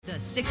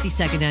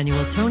62nd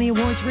Annual Tony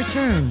Awards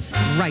returns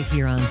right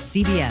here on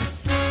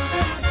CBS.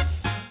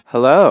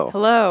 Hello.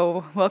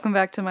 Hello. Welcome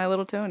back to My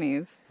Little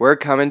Tonys. We're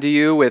coming to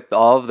you with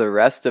all of the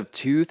rest of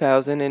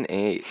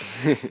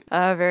 2008.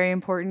 A very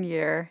important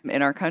year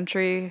in our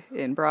country,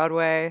 in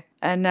Broadway.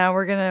 And now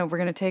we're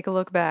gonna take a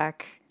look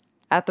back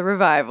at the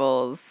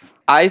revivals.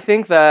 I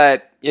think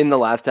that in the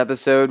last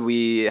episode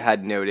we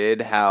had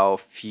noted how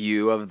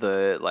few of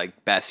the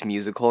best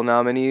musical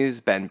nominees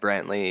Ben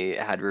Brantley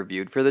had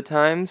reviewed for the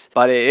Times,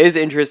 but it is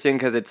interesting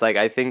because it's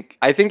I think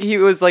he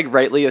was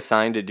rightly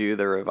assigned to do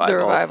the revivals. The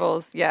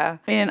revivals, yeah.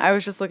 And I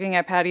was just looking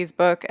at Patty's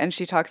book, and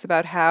she talks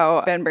about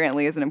how Ben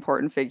Brantley is an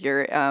important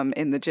figure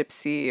in the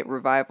Gypsy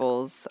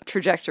revivals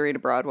trajectory to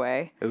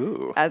Broadway.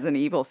 Ooh. As an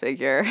evil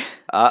figure.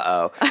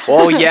 Uh-oh.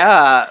 Well,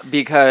 yeah,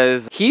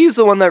 because he's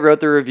the one that wrote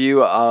the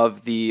review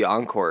of the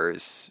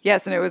encores.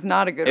 Yes, and it was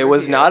not a good review. It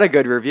was not a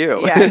good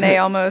review. Yeah, and they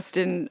almost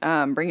didn't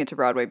bring it to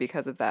Broadway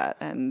because of that.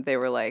 And they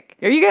were like,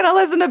 are you going to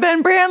listen to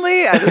Ben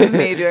Brantley? This is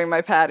me doing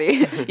my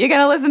Patty. You going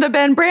to listen to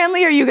Ben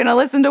Brantley, or are you going to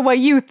listen to what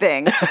you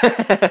think?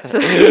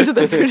 to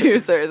the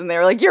producers. And they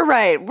were like, you're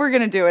right. We're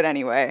going to do it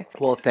anyway.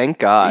 Well, thank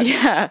God.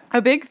 Yeah.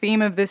 A big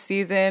theme of this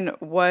season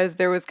was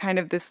there was kind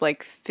of this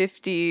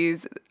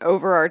 50s,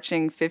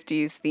 overarching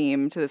 50s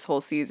theme to this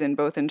whole season,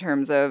 both in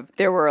terms of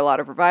there were a lot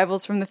of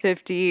revivals from the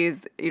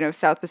 50s,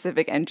 South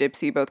Pacific and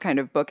Gypsy both kind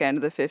of bookend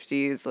the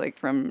 50s,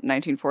 from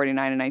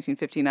 1949 and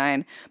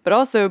 1959. But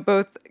also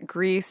both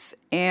Grease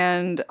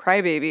and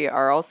Crybaby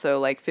are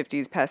also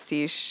 50s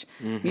pastiche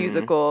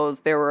musicals.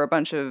 There were a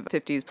bunch of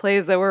 50s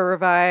plays that were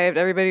revived.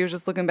 Everybody was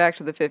just looking back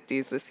to the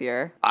 50s this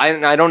year.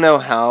 I don't know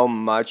how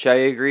much I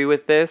agree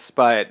with this,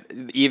 but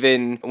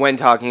even when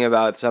talking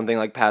about something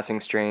like Passing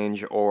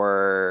Strange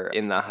or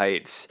In the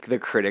Heights, the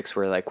critics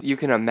were like, you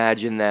can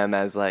imagine them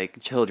as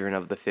children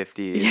of the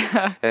 50s.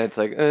 Yeah. And it's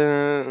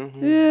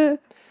Yeah,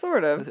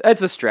 sort of.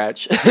 It's a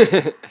stretch.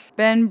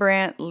 Ben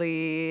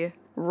Brantley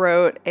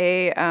wrote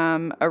he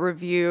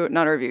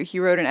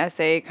wrote an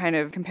essay kind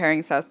of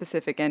comparing South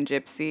Pacific and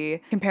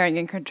Gypsy, comparing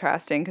and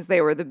contrasting, because they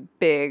were the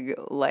big,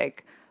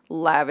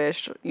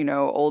 lavish,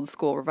 old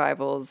school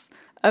revivals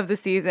of the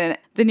season.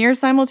 The near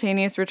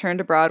simultaneous return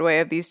to Broadway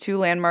of these two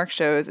landmark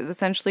shows is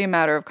essentially a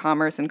matter of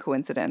commerce and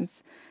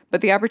coincidence.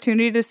 But the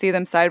opportunity to see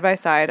them side by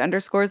side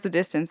underscores the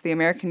distance the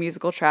American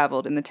musical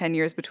traveled in the 10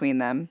 years between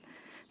them.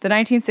 The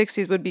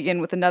 1960s would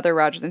begin with another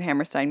Rodgers and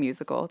Hammerstein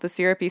musical, The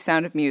Syrupy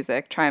Sound of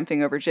Music,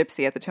 triumphing over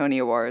Gypsy at the Tony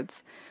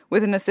Awards,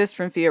 with an assist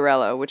from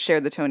Fiorello, which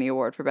shared the Tony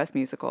Award for Best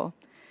Musical.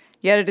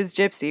 Yet it is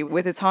Gypsy,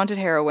 with its haunted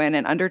heroine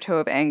and undertow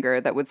of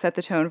anger, that would set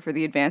the tone for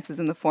the advances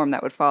in the form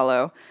that would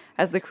follow,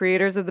 as the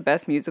creators of the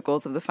best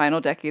musicals of the final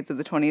decades of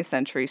the 20th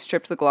century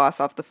stripped the gloss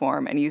off the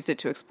form and used it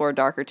to explore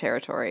darker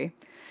territory.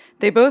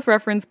 They both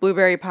reference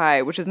blueberry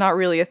pie, which is not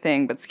really a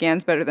thing, but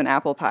scans better than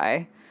apple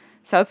pie.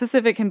 South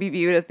Pacific can be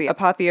viewed as the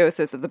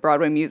apotheosis of the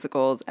Broadway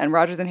musicals, and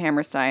Rodgers and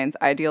Hammerstein's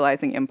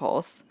idealizing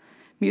impulse.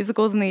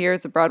 Musicals in the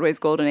years of Broadway's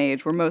golden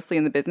age were mostly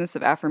in the business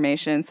of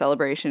affirmation,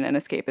 celebration, and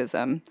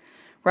escapism.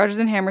 Rodgers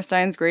and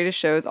Hammerstein's greatest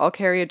shows all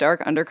carry a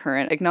dark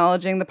undercurrent,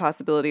 acknowledging the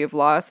possibility of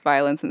loss,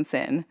 violence, and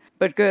sin.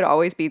 But good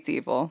always beats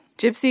evil.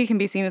 Gypsy can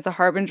be seen as the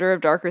harbinger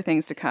of darker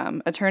things to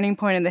come, a turning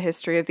point in the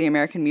history of the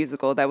American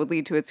musical that would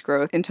lead to its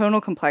growth in tonal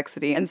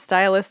complexity and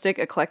stylistic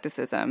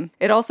eclecticism.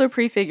 It also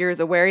prefigures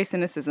a wary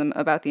cynicism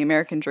about the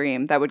American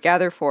dream that would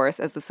gather force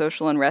as the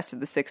social unrest of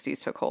the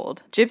 60s took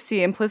hold.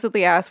 Gypsy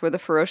implicitly asks where the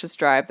ferocious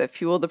drive that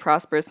fueled the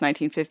prosperous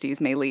 1950s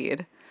may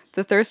lead.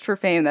 The thirst for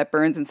fame that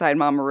burns inside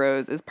Mama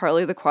Rose is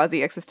partly the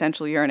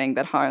quasi-existential yearning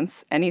that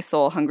haunts any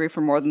soul hungry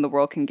for more than the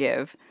world can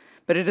give,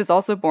 but it is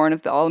also born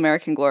of the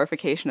all-American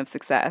glorification of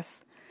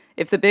success.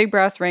 If the big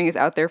brass ring is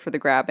out there for the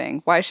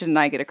grabbing, why shouldn't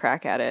I get a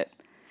crack at it?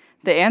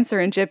 The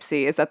answer in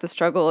Gypsy is that the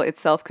struggle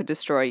itself could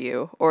destroy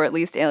you, or at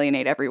least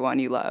alienate everyone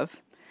you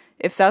love.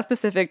 If South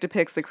Pacific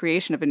depicts the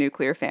creation of a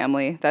nuclear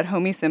family, that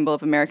homey symbol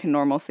of American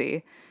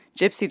normalcy,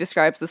 Gypsy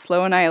describes the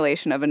slow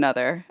annihilation of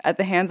another, at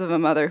the hands of a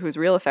mother whose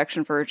real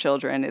affection for her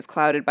children is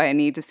clouded by a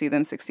need to see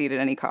them succeed at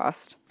any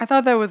cost. I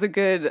thought that was a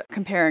good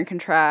compare and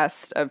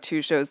contrast of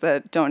two shows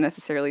that don't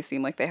necessarily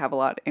seem like they have a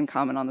lot in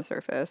common on the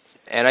surface.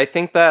 And I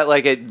think that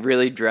it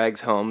really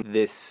drags home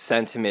this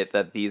sentiment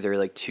that these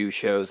are two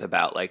shows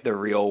about the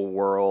real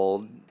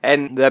world,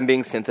 and them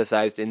being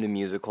synthesized into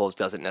musicals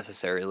doesn't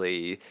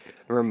necessarily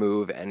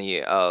remove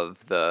any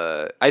of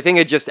the... I think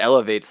it just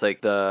elevates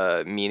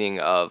the meaning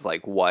of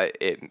what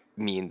it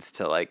means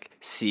to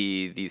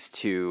see these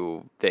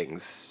two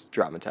things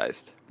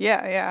dramatized.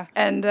 Yeah.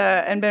 And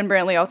Ben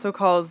Brantley also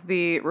calls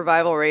the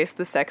revival race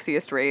the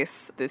sexiest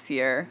race this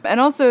year. And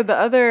also the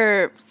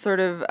other sort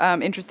of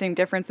interesting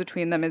difference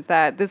between them is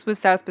that this was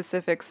South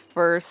Pacific's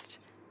first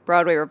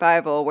Broadway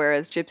revival,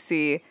 whereas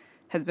Gypsy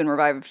has been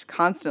revived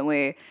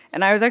constantly.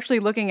 And I was actually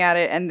looking at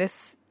it, and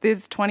this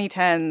these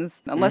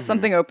 2010s, unless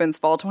something opens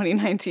fall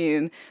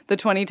 2019, the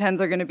 2010s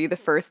are going to be the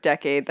first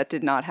decade that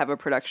did not have a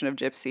production of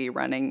Gypsy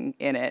running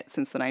in it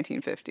since the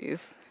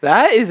 1950s.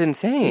 That is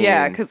insane.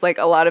 Yeah, because like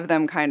a lot of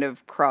them kind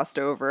of crossed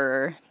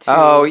over to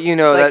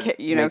that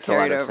carried makes a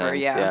lot of over.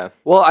 sense. Yeah.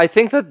 Well, I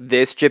think that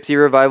this Gypsy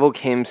revival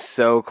came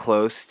so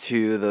close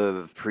to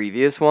the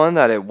previous one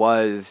that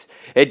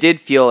it did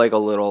feel like a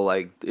little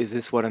like, is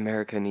this what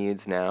America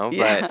needs now?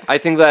 Yeah. But I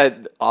think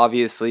that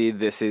obviously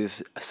this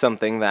is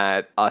something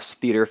that us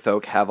theater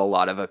folk have a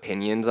lot of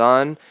opinions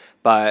on.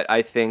 But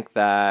I think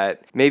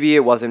that maybe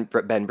it wasn't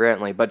Ben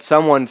Brantley, but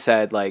someone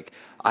said like,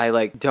 I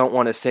like don't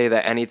want to say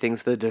that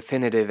anything's the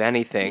definitive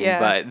anything,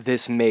 but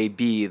this may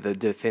be the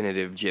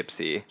definitive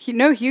Gypsy.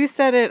 Hugh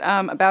said it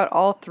about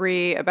all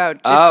three,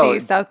 about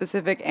Gypsy, South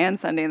Pacific, and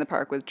Sunday in the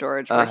Park with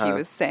George, where he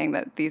was saying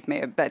that these may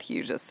have, that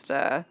he just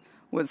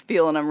was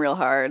feeling them real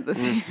hard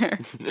this year.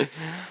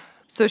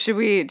 So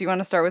do you want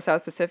to start with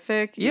South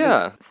Pacific?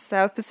 Yeah.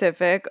 South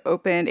Pacific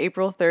opened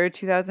April 3rd,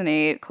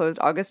 2008, closed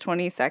August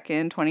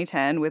 22nd,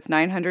 2010 with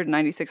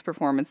 996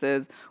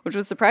 performances, which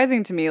was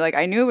surprising to me. Like,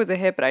 I knew it was a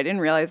hit, but I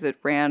didn't realize it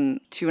ran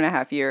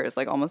 2.5 years,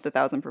 like almost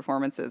 1,000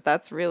 performances.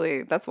 That's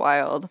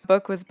wild.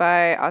 Book was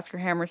by Oscar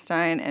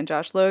Hammerstein and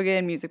Josh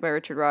Logan, music by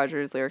Richard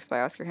Rogers, lyrics by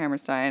Oscar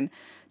Hammerstein,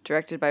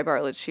 directed by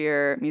Bartlett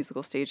Shear,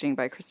 musical staging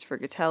by Christopher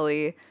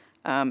Gattelli,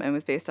 and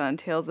was based on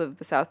Tales of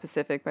the South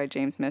Pacific by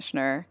James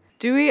Michener.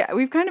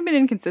 We've kind of been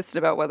inconsistent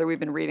about whether we've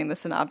been reading the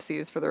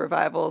synopses for the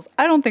revivals.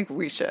 I don't think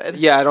we should.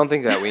 Yeah, I don't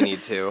think that we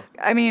need to.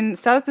 I mean,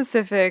 South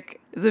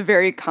Pacific is a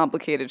very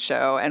complicated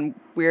show, and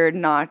we're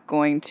not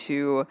going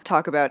to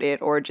talk about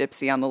it or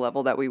Gypsy on the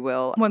level that we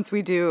will once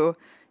we do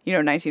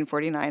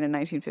 1949 and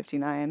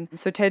 1959.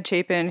 So Ted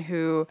Chapin,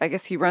 who I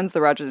guess he runs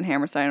the Rogers and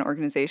Hammerstein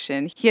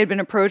organization, he had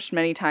been approached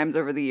many times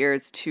over the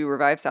years to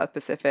revive South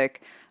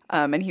Pacific.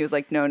 And he was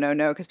like, no,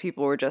 because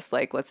people were just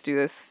like, let's do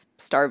this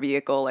star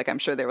vehicle. Like, I'm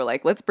sure they were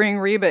like, let's bring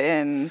Reba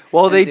in.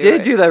 Well, they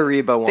did do that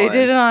Reba one. They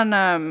did it on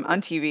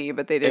TV,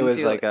 but they didn't. It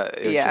was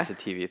just a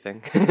TV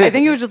thing. I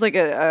think it was just like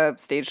a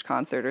staged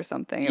concert or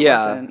something.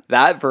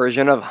 That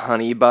version of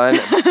Honey Bun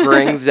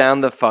brings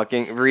down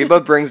Reba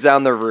brings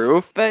down the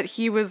roof. But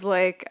he was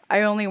like,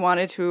 I only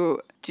wanted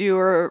to do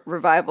a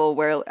revival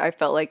where I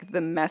felt like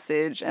the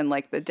message and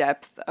like the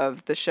depth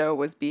of the show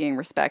was being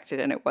respected,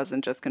 and it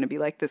wasn't just going to be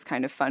like this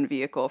kind of fun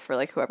vehicle for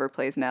like whoever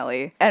plays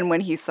Nellie. And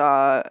when he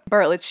saw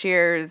Bartlett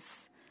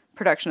Shear's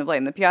production of Light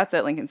in the Piazza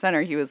at Lincoln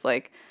Center, he was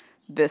like,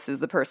 this is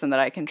the person that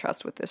I can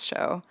trust with this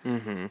show.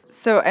 Mm-hmm.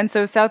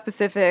 So South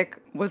Pacific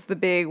was the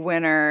big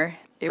winner.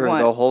 For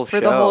the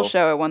whole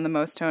show, it won the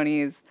most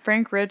Tonys.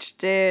 Frank Rich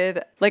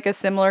did like a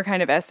similar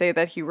kind of essay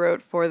that he wrote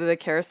for the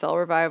Carousel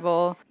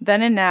revival.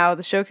 Then and Now,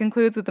 the show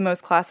concludes with the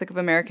most classic of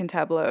American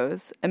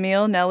tableaus.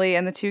 Emile, Nellie,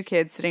 and the two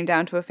kids sitting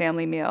down to a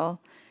family meal.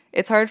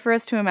 It's hard for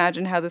us to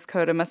imagine how this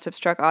coda must have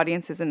struck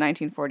audiences in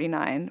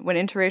 1949, when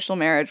interracial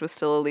marriage was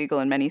still illegal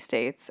in many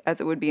states,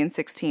 as it would be in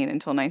 16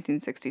 until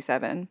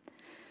 1967.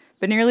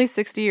 But nearly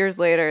 60 years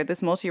later,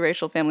 this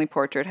multiracial family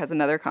portrait has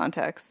another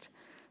context.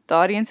 The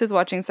audiences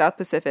watching South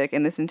Pacific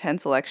in this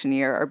intense election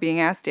year are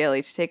being asked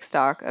daily to take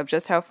stock of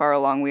just how far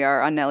along we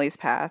are on Nellie's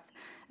path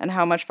and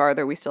how much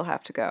farther we still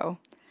have to go.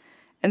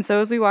 And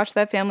so as we watch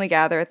that family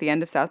gather at the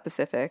end of South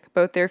Pacific,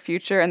 both their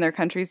future and their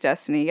country's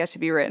destiny yet to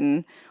be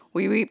written,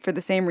 we weep for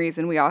the same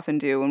reason we often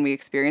do when we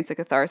experience a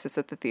catharsis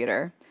at the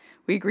theater.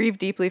 We grieve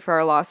deeply for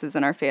our losses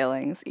and our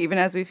failings, even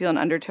as we feel an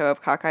undertow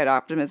of cockeyed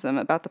optimism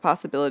about the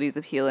possibilities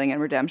of healing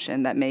and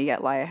redemption that may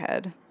yet lie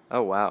ahead.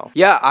 Oh, wow.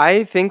 Yeah,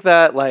 I think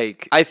that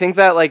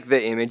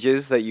the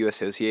images that you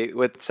associate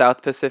with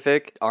South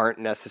Pacific aren't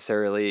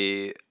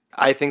necessarily...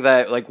 I think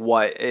that, like,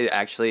 what it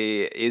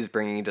actually is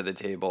bringing to the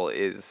table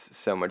is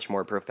so much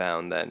more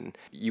profound than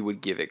you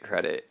would give it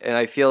credit. And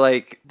I feel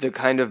like the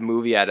kind of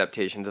movie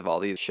adaptations of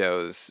all these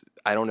shows,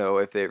 I don't know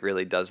if it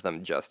really does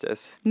them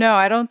justice. No,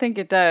 I don't think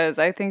it does.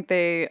 I think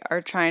they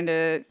are trying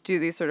to do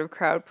these sort of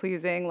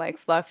crowd-pleasing, like,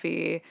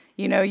 fluffy,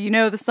 you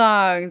know the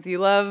songs, you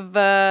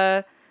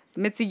love...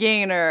 Mitzi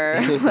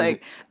Gaynor.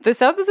 Like, the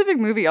South Pacific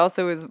movie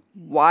also is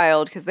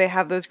wild because they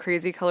have those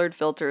crazy colored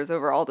filters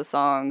over all the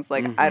songs.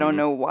 Like, I don't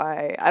know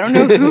why. I don't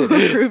know who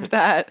approved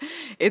that.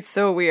 It's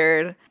so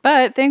weird.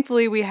 But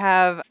thankfully we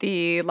have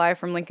the Live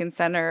from Lincoln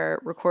Center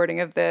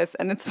recording of this.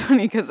 And it's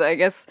funny because I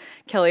guess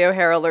Kelly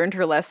O'Hara learned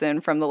her lesson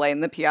from The Light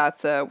in the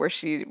Piazza, where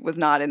she was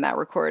not in that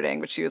recording,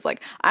 but she was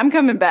like, I'm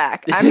coming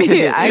back.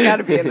 I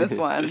gotta be in this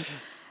one.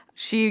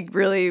 She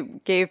really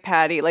gave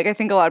Patty, like, I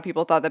think a lot of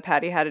people thought that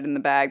Patty had it in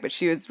the bag, but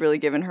she was really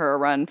giving her a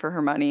run for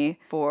her money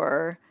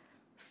for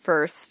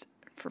First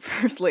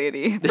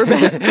Lady, for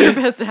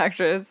Best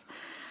Actress.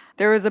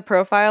 There was a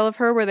profile of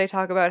her where they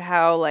talk about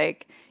how,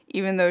 like,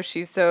 even though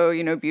she's so,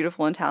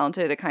 beautiful and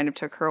talented, it kind of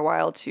took her a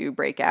while to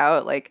break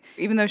out. Like,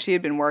 even though she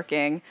had been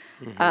working,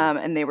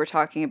 and they were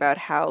talking about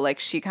how, like,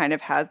 she kind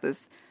of has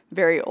this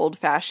very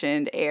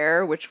old-fashioned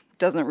air, which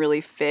doesn't really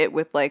fit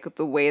with, like,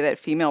 the way that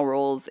female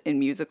roles in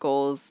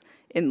musicals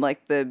in,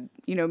 like, the,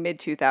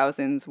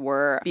 mid-2000s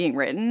were being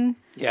written.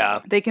 Yeah.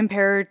 They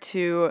compare her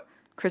to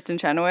Kristen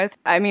Chenoweth.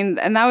 I mean,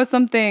 and that was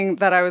something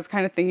that I was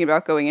kind of thinking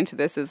about going into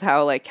this, is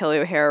how like Kelly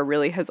O'Hara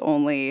really has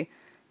only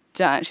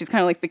done, she's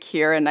kind of like the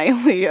Keira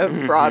Knightley of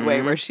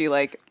Broadway, where she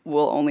like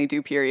will only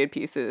do period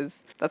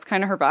pieces. That's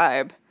kind of her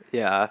vibe.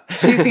 Yeah.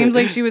 She seems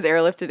like she was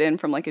airlifted in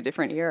from like a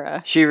different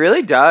era. She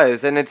really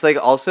does. And it's like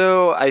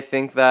also, I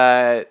think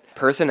that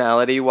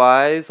personality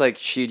wise, like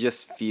she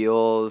just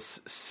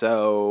feels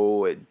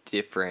so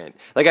different.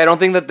 Like I don't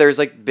think that there's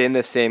like been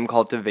the same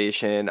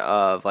cultivation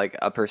of like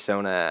a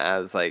persona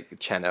as like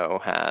Cheno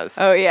has.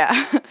 Oh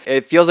yeah.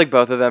 It feels like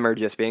both of them are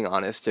just being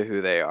honest to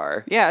who they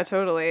are. Yeah,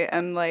 totally.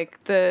 And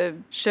like the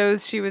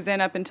shows she was in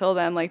up until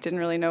then, like didn't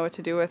really know what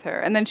to do with her.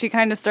 And then she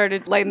kind of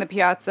started Light in the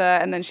Piazza,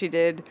 and then she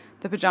did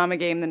The Pajama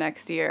Game the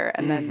next year,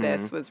 and then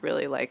this was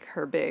really like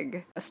her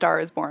big A Star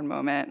Is Born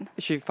moment.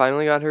 She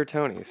finally got her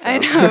Tony. So. I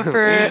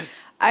know.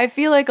 I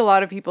feel like a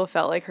lot of people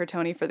felt like her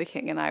Tony for The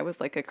King and I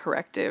was like a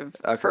corrective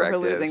for her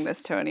losing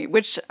this Tony,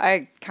 which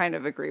I kind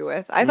of agree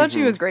with. I thought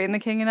she was great in The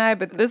King and I,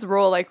 but this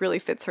role like really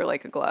fits her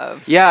like a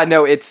glove. Yeah,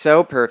 no, it's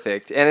so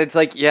perfect. And it's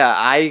like, yeah,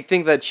 I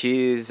think that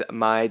she's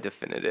my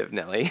definitive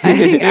Nellie.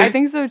 I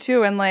think so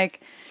too. And like,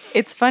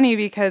 it's funny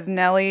because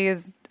Nellie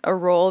is a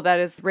role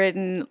that is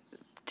written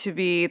to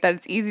be, that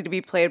it's easy to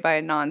be played by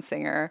a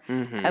non-singer.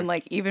 And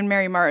like even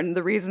Mary Martin,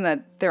 the reason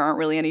that there aren't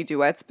really any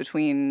duets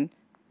between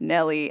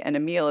Nellie and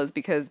Emile is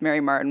because Mary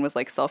Martin was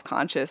like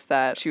self-conscious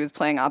that she was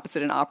playing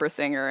opposite an opera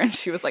singer, and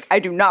she was like, I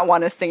do not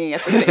want us singing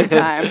at the same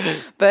time.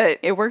 But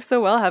it works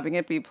so well having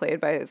it be played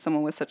by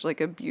someone with such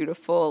like a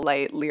beautiful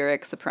light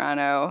lyric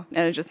soprano,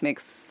 and it just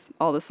makes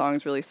all the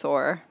songs really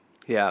soar.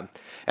 Yeah.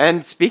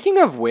 And speaking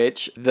of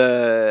which,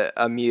 the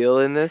Emile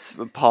in this,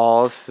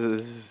 Paulo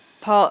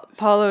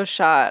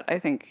Shot, I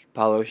think.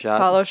 Paulo Shot.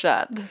 Paulo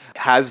Shot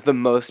has the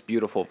most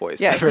beautiful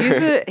voice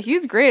ever.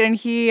 He's great, and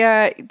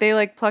they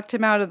like plucked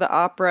him out of the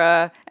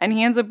opera, and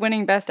he ends up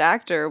winning Best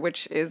Actor,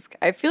 which is,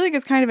 I feel like,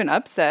 is kind of an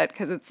upset,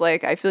 because it's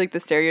like, I feel like the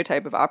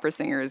stereotype of opera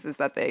singers is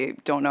that they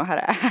don't know how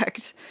to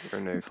act.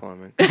 Renee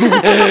Fleming.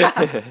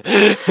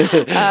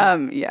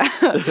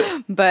 Yeah,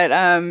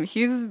 but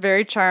he's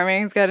very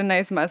charming. He's got a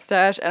nice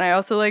mustache, and I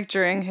also like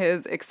during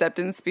his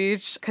acceptance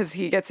speech, because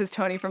he gets his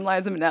Tony from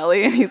Liza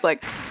Minnelli, and he's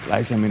like,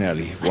 Liza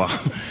Minnelli,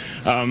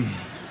 wow.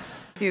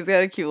 He's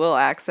got a cute little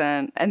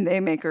accent, and they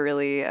make a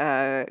really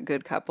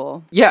good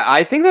couple. Yeah,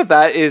 I think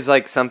that is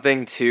like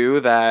something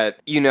too that,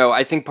 you know,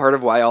 I think part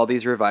of why all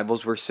these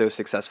revivals were so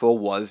successful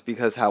was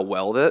because how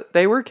well that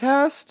they were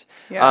cast.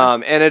 Yeah.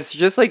 And it's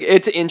just like,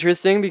 it's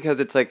interesting because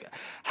it's like,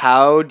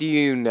 how do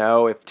you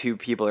know if two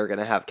people are going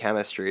to have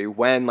chemistry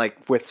when,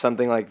 like, with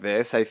something like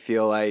this, I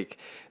feel like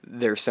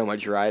there's so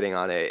much riding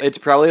on it. It's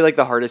probably like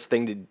the hardest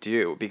thing to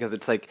do because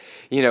it's like,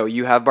 you know,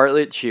 you have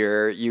Bartlett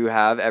Shear, you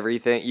have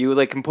everything, you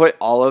like can put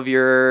all of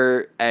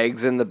your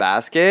eggs in the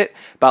basket,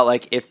 but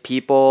like if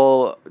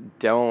people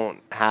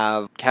don't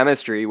have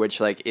chemistry, which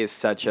like is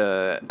such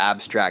a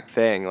abstract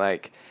thing,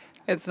 like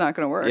it's not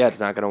going to work. Yeah, it's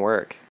not going to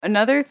work.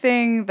 Another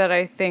thing that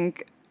I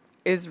think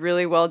is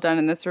really well done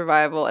in this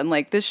revival, and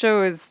like this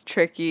show is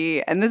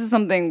tricky, and this is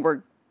something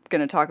we're going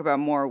to talk about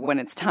more when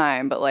it's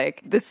time, but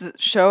like this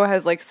show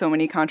has like so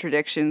many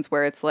contradictions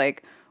where it's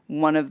like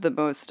one of the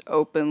most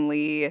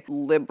openly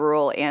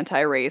liberal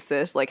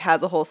anti-racist, like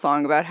has a whole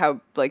song about how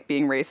like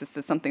being racist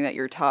is something that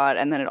you're taught,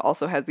 and then it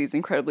also has these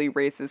incredibly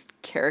racist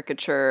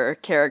caricature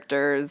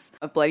characters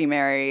of Bloody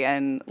Mary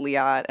and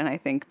Liat. And I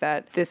think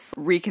that this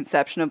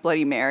reconception of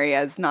Bloody Mary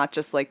as not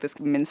just like this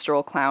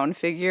minstrel clown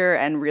figure,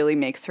 and really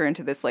makes her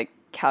into this like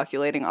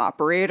calculating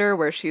operator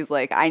where she's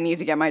like, I need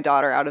to get my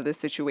daughter out of this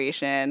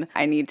situation.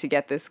 I need to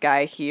get this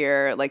guy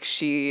here. Like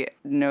she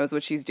knows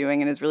what she's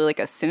doing and is really like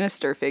a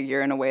sinister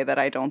figure in a way that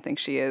I don't think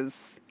she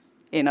is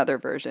in other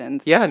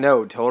versions. Yeah,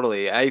 no,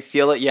 totally. I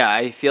feel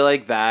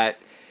like that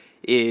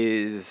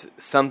is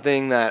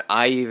something that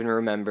I even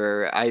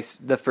remember.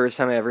 The first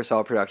time I ever saw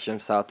a production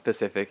of South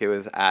Pacific, it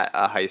was at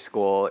a high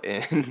school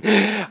in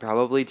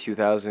probably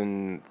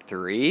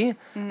 2003.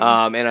 And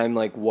I'm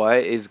like, what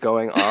is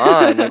going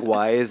on? Like,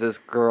 why is this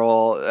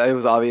girl? It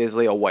was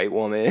obviously a white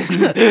woman,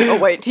 a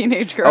white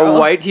teenage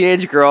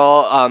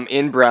girl,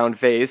 in brown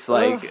face,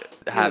 like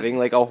having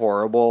like a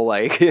horrible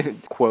like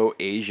quote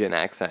Asian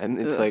accent.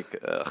 It's like,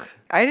 ugh.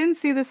 I didn't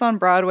see this on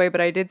Broadway,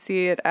 but I did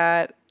see it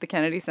at the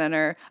Kennedy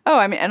Center. Oh,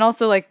 I mean, and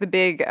also like the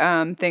big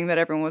thing that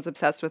everyone was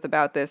obsessed with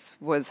about this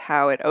was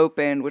how it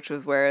opened, which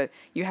was where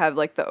you have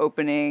like the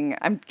opening.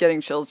 I'm getting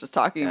chills just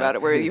talking about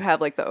it, where you have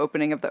like the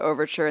opening of the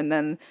overture, and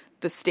then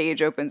the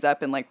stage opens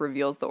up and like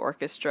reveals the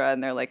orchestra,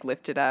 and they're like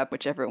lifted up,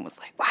 which everyone was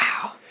like,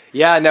 wow.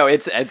 Yeah, no,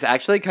 it's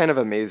actually kind of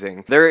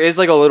amazing. There is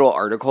like a little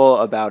article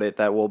about it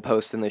that we'll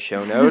post in the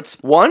show notes.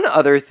 One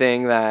other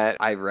thing that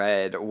I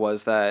read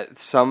was that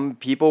some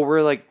people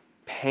were like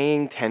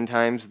paying 10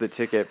 times the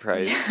ticket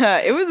price. Yeah,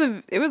 it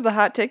was the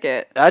hot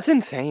ticket. That's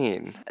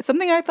insane.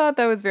 Something I thought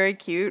that was very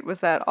cute was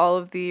that all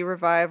of the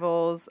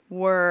revivals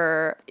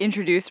were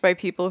introduced by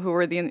people who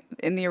were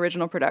in the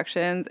original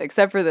productions,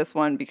 except for this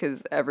one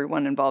because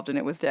everyone involved in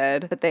it was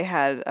dead. But they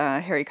had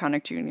Harry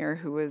Connick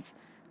Jr., who was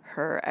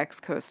her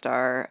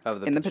ex-co-star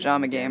Of the in the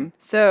Pajama Pajama Game. Game.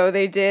 So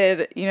they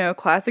did,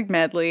 classic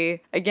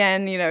medley.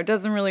 Again, it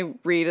doesn't really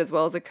read as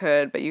well as it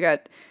could, but you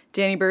got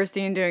Danny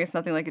Burstein doing It's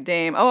Nothing Like a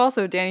Dame. Oh,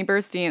 also Danny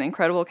Burstein,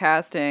 incredible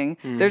casting.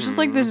 There's just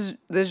like this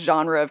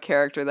genre of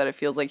character that it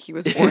feels like he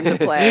was born to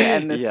play,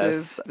 and this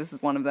Yes. is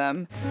one of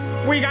them.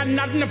 We got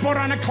nothing to put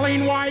on a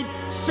clean white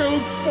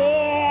suit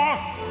for.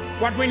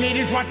 What we need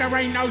is what there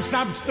ain't no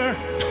substitute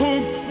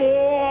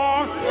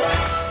for.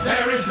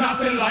 There is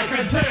nothing like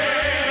a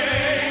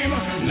dame,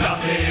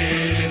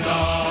 nothing in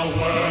the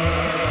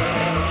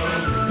world.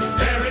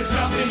 There is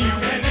nothing you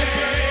can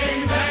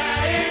name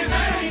that is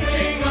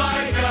anything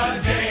like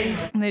a dame.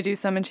 And they do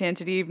Some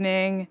Enchanted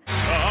Evening.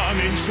 Some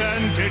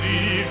enchanted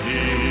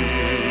evening,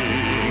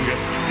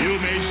 you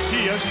may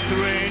see a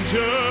stranger.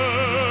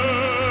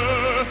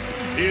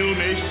 You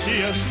may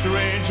see a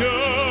stranger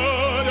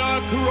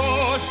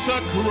across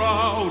a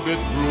crowded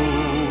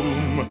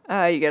room.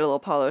 You get a little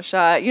Paulo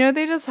shot.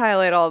 They just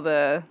highlight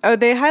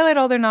they highlight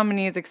all their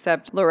nominees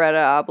except Loretta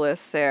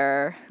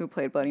Oblis, who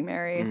played Bloody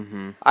Mary.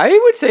 I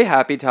would say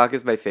Happy Talk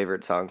is my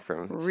favorite song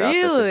from South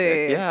Really?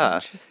 Pacific. Yeah.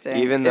 Interesting.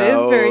 Even It is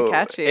though very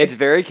catchy. It's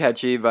very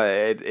catchy, but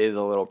it is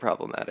a little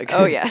problematic.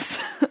 Oh,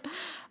 yes.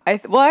 I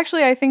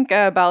think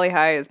Bali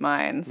High is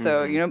mine.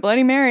 So,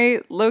 Bloody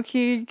Mary,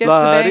 low-key gets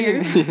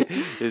Bloody the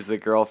banger. is the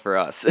girl for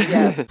us.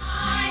 Yes.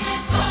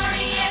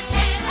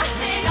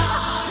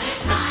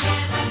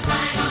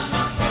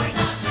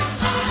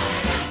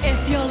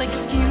 If you'll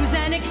excuse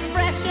an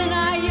expression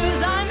I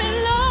use, I'm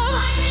in love.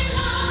 I'm in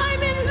love.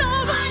 I'm in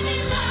love. I'm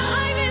in love.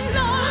 I'm in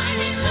love. I'm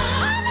in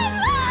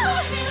love.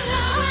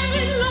 I'm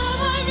in love.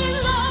 I'm in love. I'm in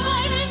love.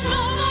 I'm in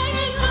love. I'm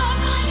in love.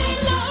 I'm in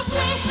love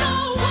with a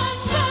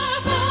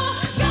wonderful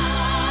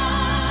guy.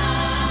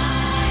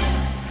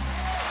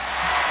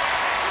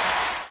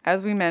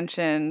 As we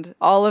mentioned,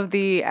 all of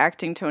the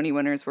acting Tony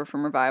winners were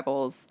from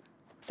revivals.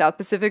 South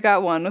Pacific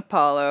got one with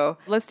Paulo.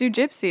 Let's do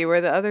Gypsy,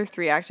 where the other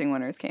 3 acting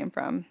winners came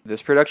from.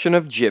 This production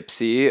of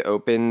Gypsy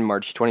opened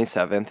March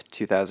 27th,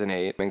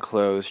 2008, and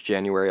closed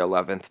January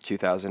 11th,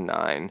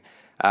 2009,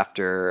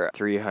 after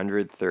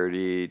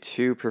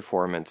 332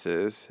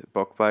 performances,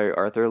 book by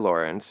Arthur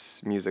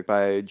Lawrence, music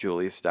by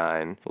Julie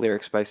Stein,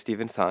 lyrics by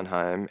Stephen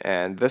Sondheim,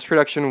 and this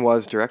production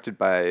was directed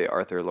by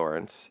Arthur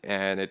Lawrence,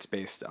 and it's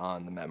based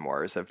on the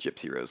memoirs of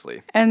Gypsy Rose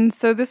Lee. And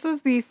so this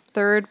was the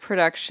 3rd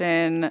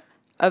production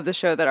of the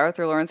show that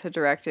Arthur Lawrence had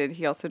directed.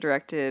 He also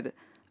directed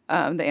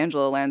the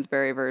Angela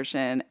Lansbury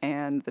version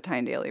and the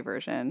Tyne Daly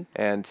version.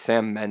 And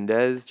Sam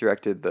Mendes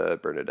directed the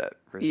Bernadette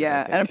version.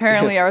 Yeah, I think. and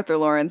apparently Yes. Arthur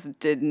Lawrence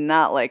did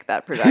not like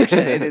that production.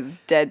 It is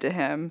dead to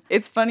him.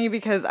 It's funny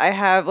because I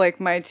have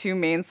my 2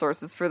 main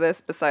sources for this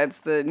besides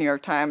the New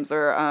York Times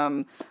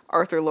are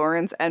Arthur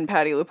Lawrence and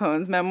Patti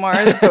LuPone's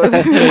memoirs, both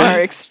of whom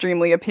are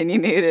extremely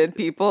opinionated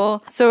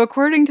people. So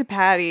according to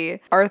Patti,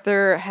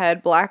 Arthur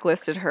had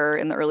blacklisted her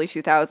in the early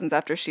 2000s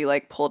after she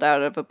pulled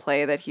out of a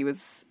play that she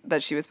was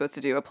supposed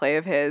to do, a play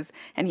of his,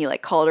 and he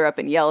called her up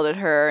and yelled at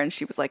her, and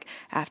she was like,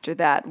 after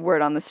that,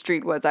 word on the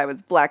street was I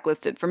was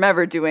blacklisted from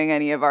ever doing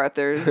any of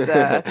Arthur's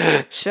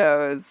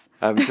shows.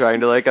 I'm trying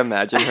to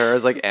imagine her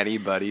as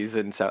anybody's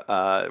in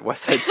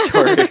West Side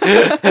Story.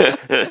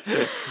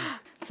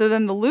 So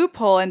then the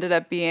loophole ended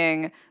up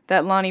being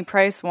that Lonnie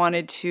Price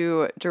wanted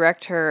to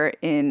direct her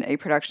in a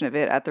production of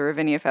it at the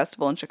Ravinia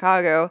Festival in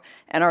Chicago,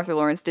 and Arthur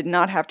Lawrence did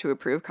not have to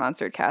approve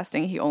concert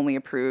casting. He only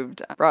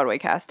approved Broadway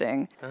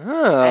casting.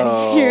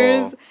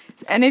 Oh.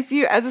 And if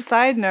you, as a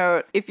side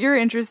note, if you're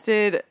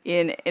interested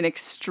in an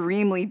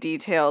extremely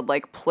detailed,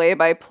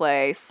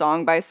 play-by-play,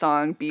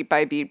 song-by-song,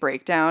 beat-by-beat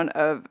breakdown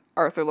of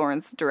Arthur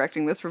Lawrence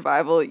directing this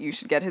revival, you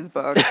should get his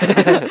book,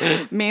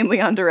 mainly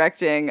on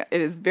directing.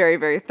 It is very,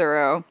 very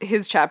thorough.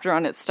 His chapter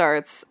on it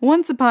starts,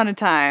 once upon a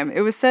time,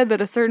 it was said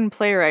that a certain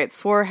playwright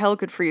swore hell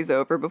could freeze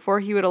over before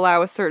he would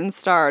allow a certain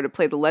star to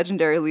play the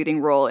legendary leading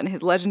role in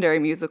his legendary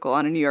musical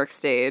on a New York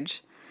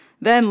stage.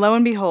 Then, lo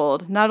and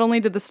behold, not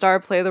only did the star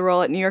play the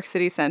role at New York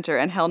City Center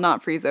and hell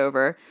not freeze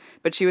over,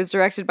 but she was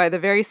directed by the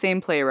very same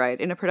playwright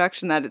in a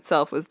production that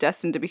itself was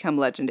destined to become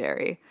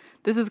legendary.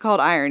 This is called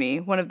irony,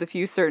 one of the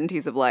few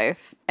certainties of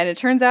life. And it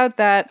turns out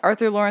that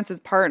Arthur Lawrence's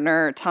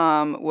partner,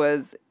 Tom,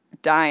 was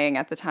dying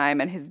at the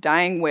time, and his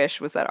dying wish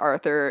was that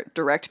Arthur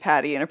direct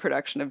Patti in a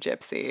production of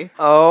Gypsy.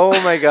 Oh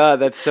my god,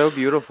 that's so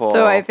beautiful.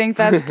 So I think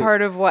that's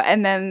part of what,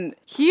 and then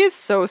he is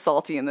so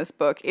salty in this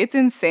book. It's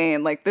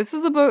insane. This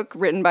is a book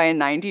written by a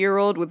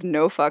 90-year-old with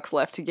no fucks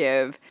left to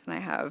give. And I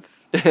have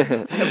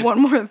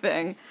one more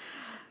thing.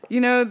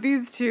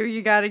 These 2,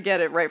 you gotta get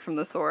it right from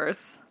the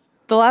source.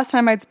 The last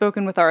time I'd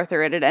spoken with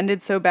Arthur, it had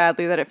ended so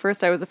badly that at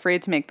first I was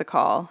afraid to make the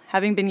call.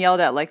 Having been yelled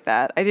at like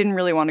that, I didn't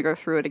really want to go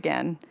through it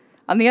again.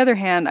 On the other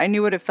hand, I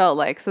knew what it felt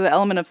like, so the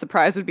element of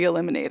surprise would be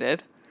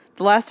eliminated.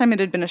 The last time it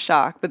had been a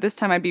shock, but this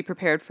time I'd be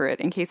prepared for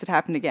it in case it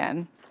happened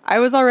again. I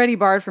was already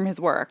barred from his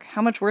work.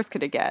 How much worse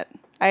could it get?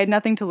 I had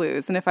nothing to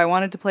lose, and if I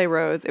wanted to play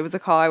Rose, it was a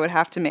call I would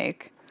have to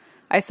make.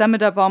 I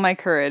summoned up all my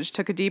courage,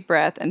 took a deep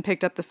breath, and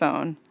picked up the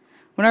phone.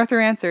 When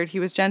Arthur answered, he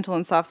was gentle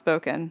and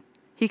soft-spoken.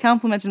 He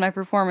complimented my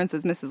performance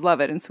as Mrs.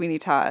 Lovett in Sweeney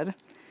Todd.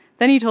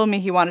 Then he told me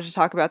he wanted to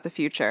talk about the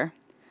future.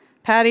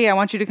 Patty, I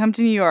want you to come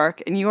to New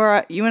York, and you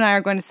and I are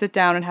going to sit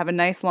down and have a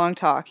nice long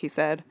talk, he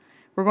said.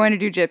 We're going to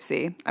do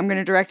Gypsy. I'm going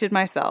to direct it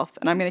myself,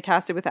 and I'm going to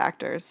cast it with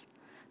actors.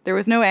 There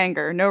was no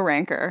anger, no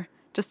rancor,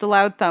 just a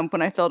loud thump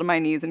when I fell to my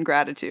knees in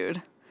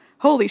gratitude.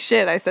 Holy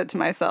shit, I said to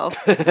myself.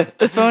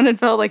 The phone had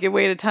felt like it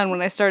weighed a ton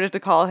when I started to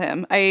call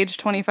him. I aged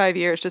 25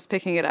 years just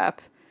picking it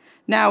up.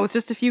 Now, with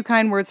just a few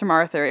kind words from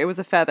Arthur, it was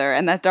a feather,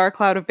 and that dark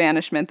cloud of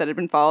banishment that had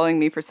been following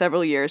me for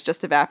several years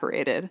just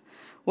evaporated.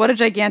 What a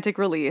gigantic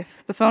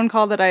relief. The phone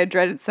call that I had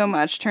dreaded so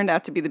much turned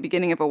out to be the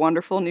beginning of a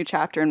wonderful new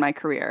chapter in my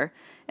career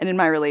and in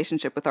my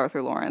relationship with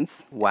Arthur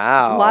Lawrence.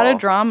 Wow. A lot of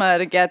drama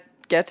to get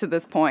to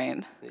this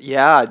point.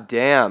 Yeah,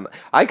 damn.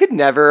 I could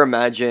never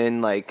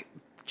imagine, like,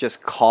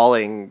 just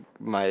calling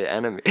my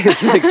enemy.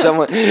 It's like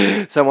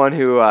someone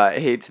who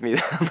hates me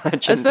that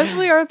much.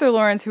 Especially Arthur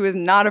Lawrence, who is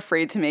not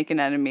afraid to make an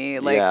enemy.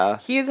 Like, Yeah.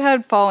 he's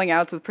had falling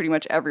outs with pretty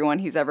much everyone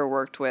he's ever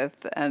worked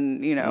with.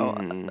 And, you know,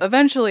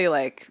 eventually,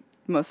 like,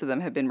 most of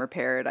them have been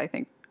repaired, I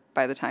think,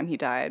 by the time he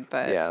died.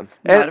 But Yeah.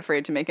 not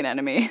afraid to make an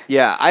enemy.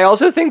 Yeah, I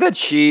also think that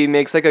she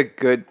makes, like, a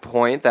good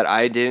point that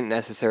I didn't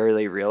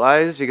necessarily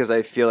realize, because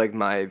I feel like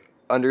my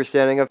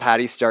understanding of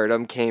Patty's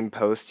stardom came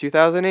post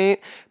 2008,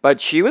 but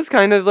she was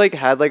kind of like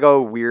had like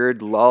a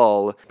weird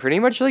lull pretty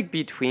much like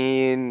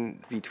between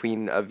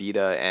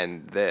Evita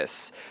and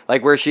this,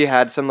 like where she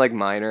had some like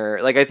minor,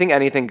 like I think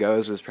Anything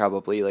Goes was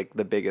probably like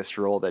the biggest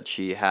role that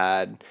she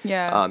had.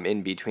 Yeah.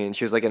 In between,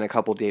 she was like in a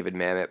couple David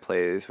Mamet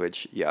plays,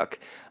 which yuck.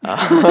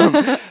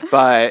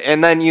 But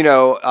and then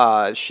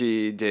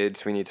she did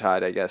Sweeney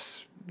Todd, I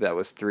guess. That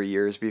was 3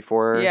 years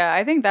before. Yeah,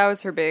 I think that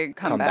was her big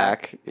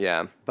comeback.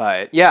 Yeah.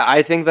 But yeah,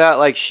 I think that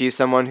like she's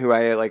someone who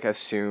I like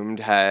assumed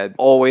had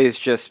always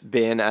just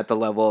been at the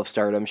level of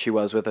stardom she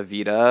was with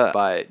Evita.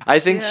 But I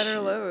think had her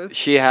lows.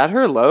 She had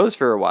her lows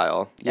for a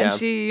while. Yeah. And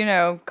she,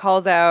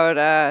 calls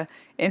out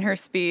in her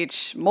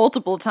speech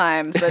multiple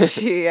times that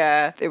she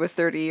it was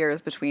 30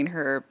 years between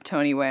her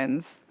Tony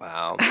wins.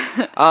 Wow.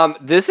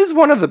 This is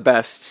one of the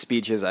best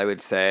speeches, I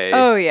would say.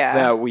 Oh, yeah.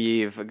 That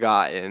we've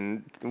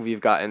gotten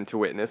to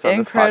witness on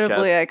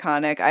Incredibly this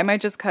podcast. iconic. I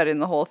might just cut in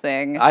the whole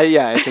thing.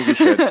 I think you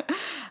should.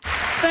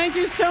 Thank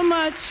you so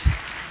much.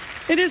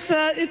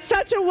 It's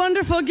such a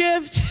wonderful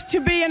gift to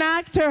be an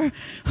actor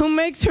who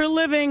makes her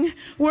living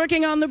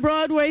working on the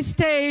Broadway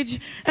stage,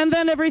 and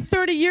then every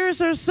 30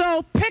 years or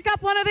so, pick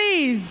up one of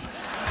these.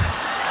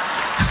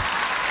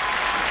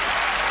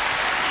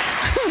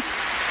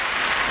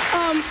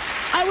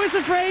 I was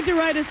afraid to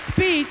write a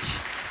speech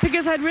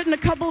because I'd written a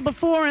couple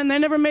before and they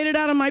never made it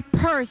out of my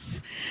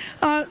purse.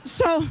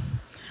 So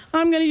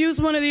I'm going to use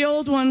one of the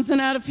old ones and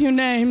add a few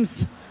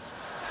names.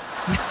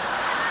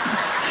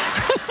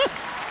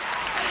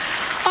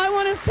 I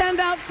want to send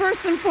out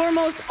first and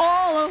foremost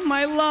all of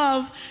my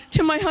love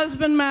to my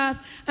husband Matt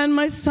and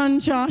my son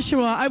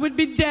Joshua. I would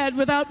be dead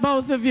without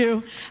both of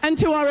you. And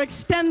to our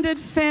extended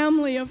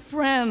family of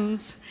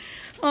friends.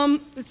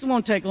 This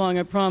won't take long,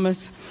 I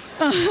promise.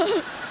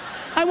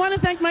 I want to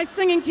thank my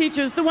singing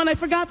teachers, the one I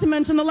forgot to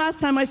mention the last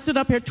time I stood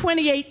up here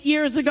 28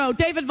 years ago,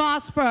 David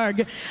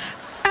Vosberg.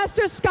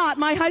 Esther Scott,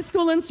 my high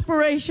school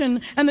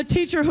inspiration, and the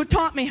teacher who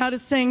taught me how to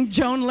sing,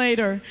 Joan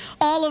Lader.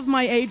 All of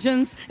my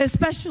agents,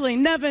 especially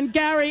Nevin,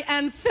 Gary,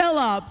 and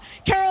Philip.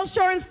 Carol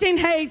Shorenstein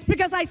Hayes,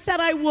 because I said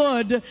I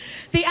would.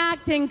 The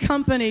acting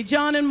company,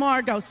 John and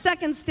Margot.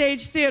 Second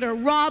Stage Theater,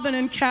 Robin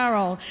and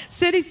Carol.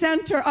 City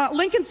Center,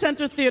 Lincoln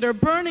Center Theater,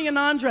 Bernie and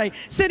Andre.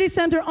 City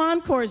Center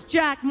Encores,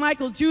 Jack,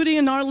 Michael, Judy,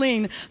 and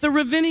Arlene. The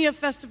Ravinia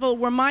Festival,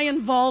 where my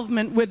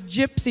involvement with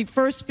Gypsy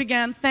first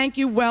began. Thank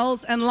you,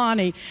 Wells and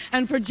Lonnie.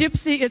 And for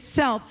Gypsy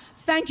itself,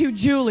 thank you,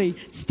 Julie,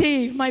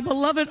 Steve, my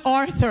beloved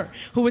Arthur,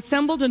 who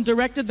assembled and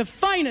directed the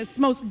finest,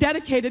 most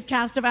dedicated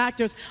cast of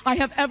actors I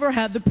have ever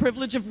had the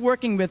privilege of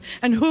working with,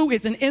 and who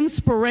is an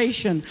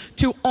inspiration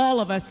to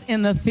all of us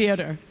in the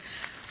theater.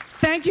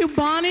 Thank you,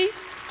 Bonnie,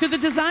 to the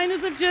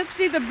designers of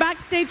Gypsy, the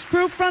backstage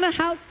crew, front of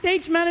house,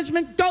 stage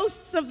management,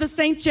 ghosts of the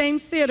St.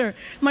 James Theater,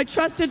 my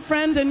trusted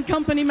friend and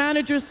company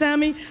manager,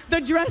 Sammy,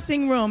 the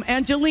dressing room,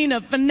 Angelina,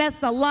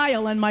 Vanessa,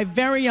 Lyle, and my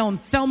very own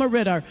Thelma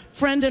Ritter,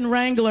 friend and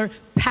wrangler,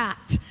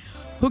 Pat,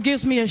 who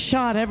gives me a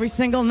shot every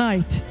single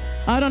night.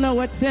 I don't know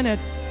what's in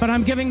it, but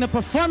I'm giving the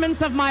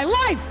performance of my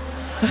life.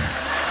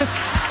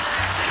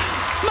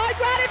 My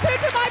gratitude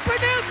to my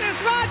producers,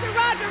 Roger,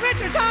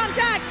 Richard, Tom,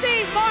 Jack,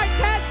 Steve, Mark,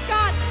 Ted,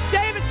 Scott,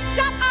 David.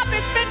 Shut up,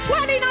 it's been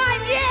 29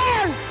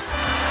 years!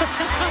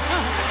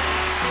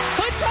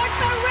 Who took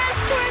the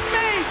risk with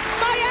me?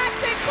 My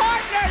acting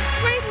partner,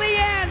 sweet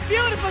Leanne,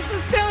 beautiful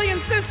Sicilian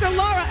sister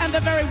Laura, and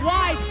the very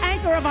wise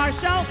anchor of our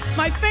show,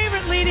 my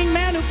favorite leading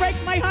man who breaks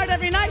my heart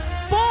every night,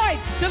 Boyd,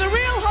 to the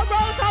real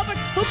Rose Hobart,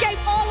 who gave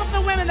all of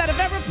the women that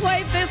have ever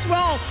played this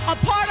role a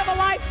part of a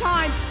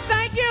lifetime.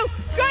 Thank you.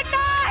 Good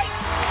night!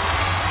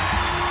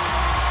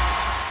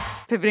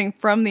 Pivoting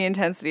from the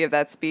intensity of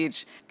that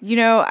speech,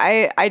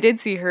 I did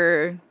see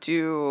her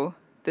do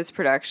this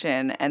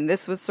production, and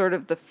this was sort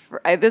of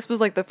this was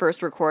like the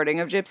first recording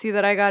of Gypsy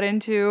that I got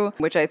into,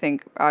 which I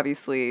think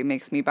obviously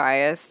makes me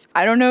biased.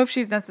 I don't know if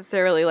she's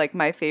necessarily like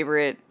my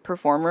favorite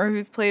performer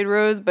who's played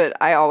Rose, but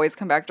I always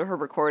come back to her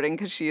recording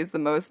because she is the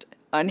most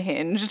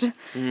unhinged.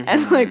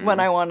 And like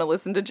when I want to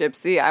listen to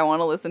Gypsy, I want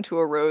to listen to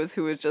a Rose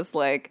who is just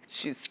like,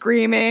 she's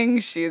screaming,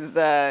 she's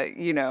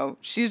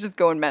she's just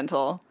going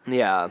mental.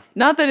 Yeah.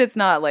 Not that it's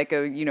not like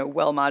a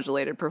well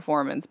modulated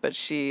performance, but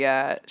she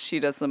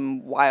does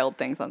some wild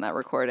things on that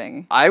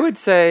recording. I would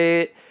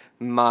say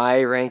my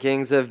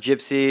rankings of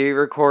Gypsy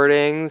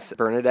recordings,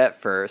 Bernadette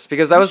first,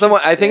 because that was the one.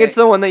 I think it's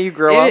the one that you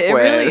grow up with. It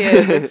really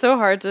is. It's so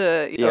hard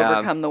to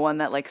overcome the one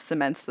that like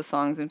cements the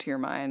songs into your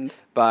mind.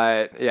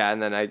 But yeah,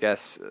 and then I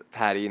guess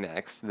Patty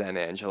next, then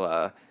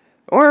Angela.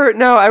 Or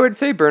no, I would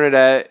say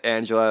Bernadette,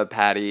 Angela,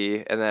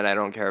 Patty, and then I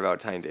don't care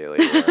about Tyne Daly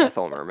or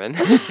Ethel Merman.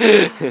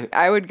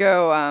 I would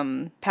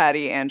go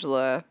Patty,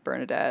 Angela,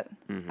 Bernadette.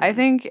 Mm-hmm. I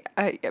think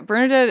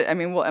Bernadette, I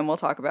mean, we'll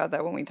talk about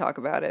that when we talk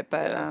about it,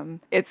 but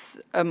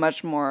it's a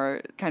much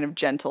more kind of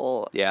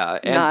gentle,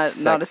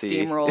 and not a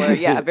steamroller.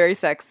 Yeah, very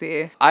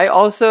sexy. I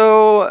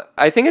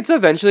think it's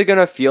eventually going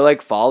to feel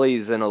like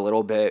Follies in a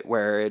little bit,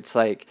 where it's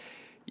like,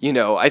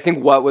 I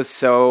think what was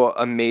so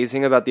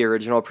amazing about the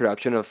original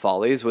production of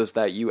Follies was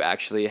that you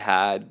actually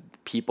had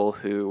people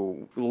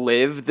who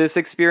lived this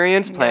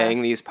experience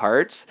playing these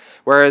parts.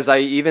 Whereas I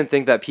even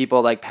think that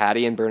people like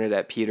Patty and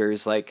Bernadette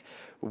Peters, like,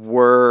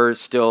 were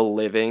still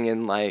living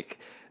in, like,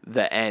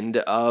 the end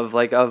of,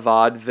 like, a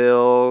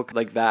vaudeville,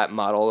 like, that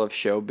model of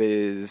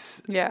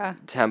showbiz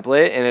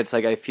template. And it's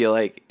like, I feel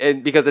like,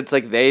 because it's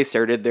like they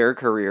started their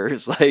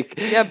careers, like...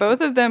 Yeah,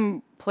 both of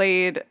them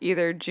played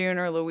either June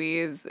or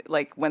Louise,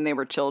 like, when they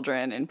were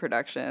children in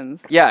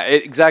productions. Yeah,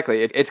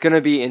 exactly. It's going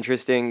to be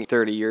interesting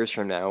 30 years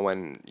from now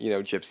when,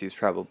 Gypsy's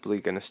probably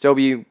going to still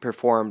be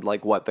performed,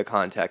 like, what the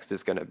context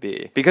is going to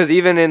be. Because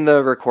even in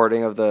the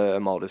recording of the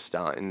Imelda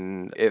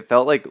Staunton, it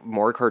felt, like,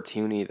 more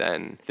cartoony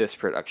than this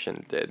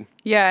production did.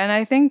 Yeah, and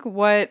I think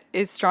what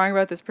is strong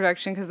about this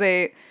production, because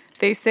they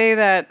say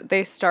that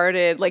they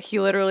started, like, he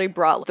literally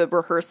brought the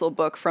rehearsal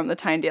book from the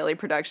Tyne Daly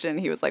production.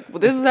 He was like, well,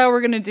 this is how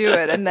we're going to do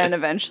it. And then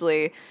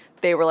eventually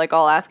they were, like,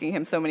 all asking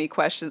him so many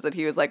questions that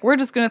he was like, we're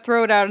just going to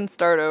throw it out and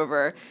start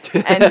over.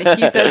 And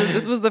he said that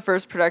this was the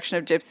first production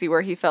of Gypsy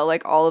where he felt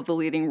like all of the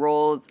leading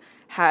roles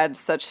had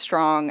such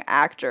strong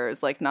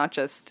actors, like, not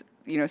just...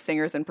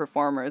 singers and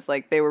performers,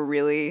 like they were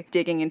really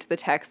digging into the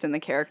text and the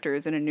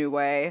characters in a new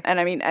way. And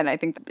I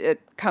think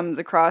it comes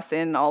across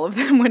in all of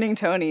them winning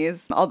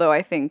Tonys, although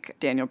I think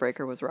Daniel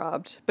Breaker was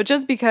robbed. But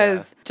just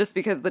because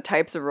the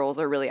types of roles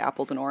are really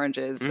apples and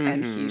oranges,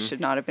 and he should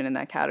not have been in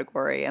that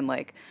category. And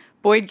like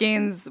Boyd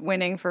Gaines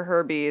winning for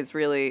Herbie is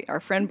really our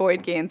friend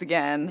Boyd Gaines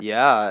again.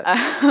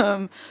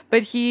 Yeah.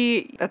 But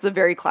that's a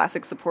very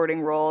classic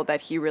supporting role that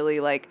he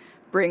really like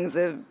brings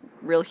a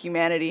real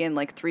humanity and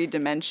like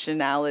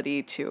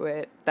three-dimensionality to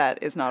it that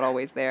is not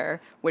always there,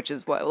 which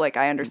is what, like,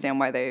 I understand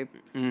why they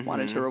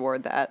wanted to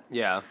reward that.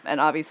 Yeah. And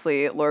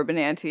obviously Laura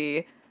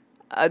Benanti,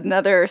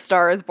 another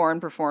Star is Born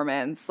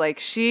performance. Like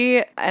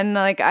she, and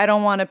like, I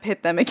don't want to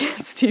pit them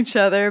against each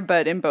other,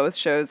 but in both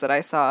shows that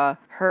I saw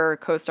her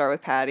co-star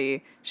with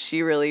Patty,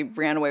 she really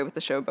ran away with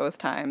the show both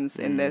times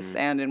in this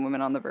and in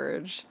Women on the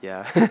Verge.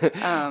 Yeah.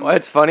 Well,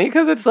 it's funny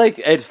because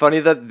it's funny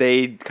that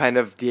they kind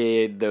of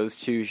did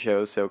those two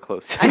shows so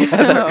close together.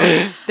 I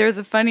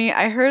know.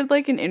 I heard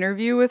like an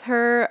interview with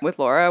her, with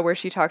Laura, where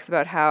she talks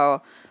about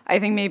how, I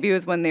think maybe it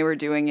was when they were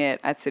doing it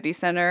at City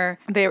Center.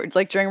 They were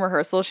like during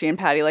rehearsal, she and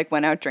Patty like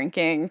went out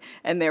drinking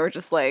and they were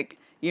just like,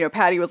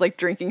 Patty was like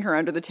drinking her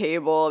under the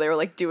table. They were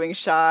like doing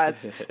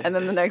shots. And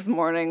then the next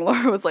morning,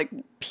 Laura was like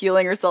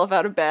peeling herself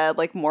out of bed,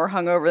 like more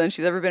hungover than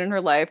she's ever been in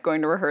her life,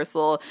 going to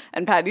rehearsal.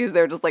 And Patty's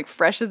there just like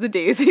fresh as a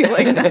daisy,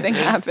 like nothing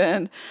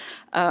happened,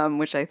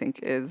 which I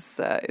think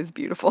is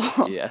beautiful.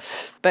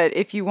 Yes. But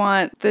if you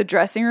want, the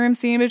dressing room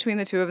scene between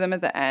the two of them at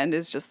the end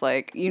is just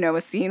like,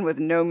 a scene with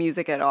no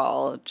music at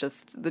all.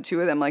 Just the two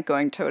of them like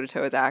going toe to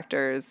toe as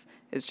actors.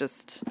 Is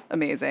just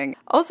amazing.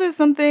 Also,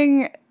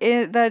 something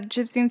that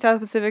Gypsy and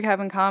South Pacific have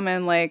in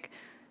common, like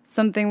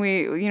something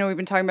we've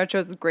been talking about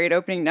shows with great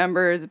opening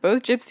numbers.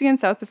 Both Gypsy and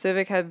South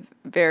Pacific have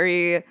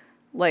very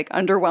like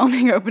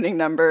underwhelming opening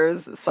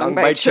numbers sung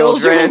by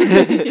children.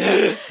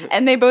 Yeah.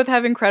 And they both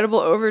have incredible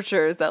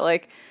overtures that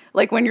like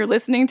when you're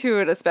listening to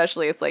it,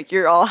 especially, it's like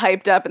you're all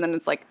hyped up and then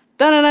it's like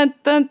dun dun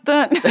dun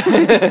dun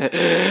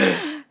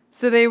dun.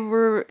 So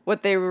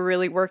what they were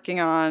really working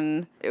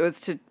on, it was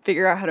to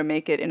figure out how to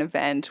make it an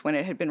event when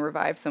it had been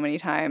revived so many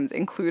times,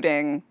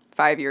 including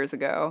 5 years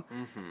ago.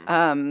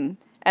 And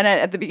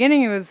at the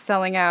beginning, it was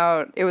selling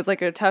out. It was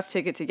like a tough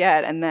ticket to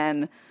get. And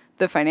then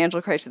the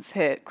financial crisis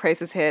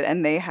hit,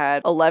 and they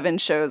had 11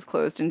 shows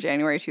closed in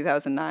January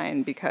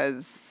 2009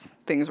 because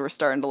things were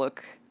starting to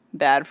look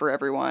bad for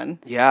everyone.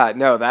 Yeah,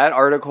 no, that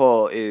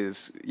article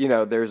is,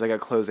 there's like a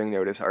closing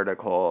notice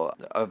article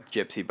of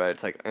Gypsy, but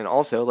it's like, and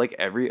also like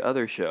every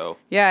other show.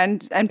 Yeah,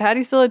 and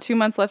Patty still had 2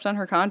 months left on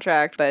her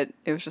contract, but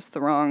it was just the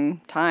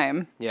wrong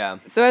time. Yeah.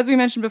 So as we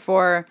mentioned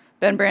before,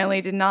 Ben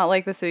Brantley did not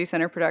like the City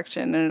Center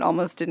production, and it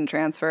almost didn't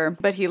transfer,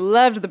 but he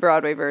loved the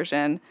Broadway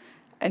version.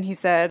 And he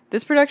said,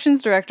 "This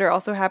production's director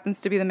also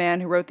happens to be the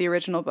man who wrote the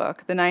original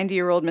book, the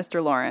 90-year-old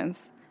Mr.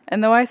 Lawrence.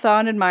 And though I saw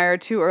and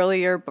admired 2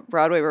 earlier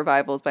Broadway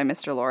revivals by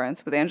Mr.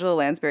 Lawrence with Angela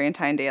Lansbury and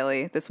Tyne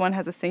Daly, this one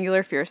has a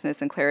singular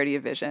fierceness and clarity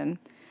of vision.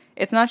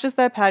 It's not just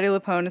that Patti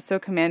LuPone is so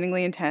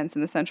commandingly intense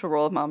in the central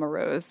role of Mama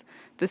Rose,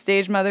 the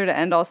stage mother to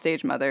end all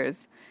stage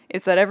mothers.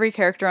 It's that every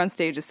character on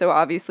stage is so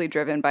obviously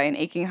driven by an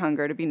aching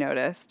hunger to be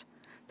noticed.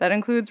 That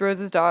includes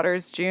Rose's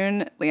daughters,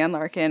 June, Leanne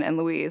Larkin, and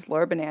Louise,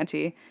 Laura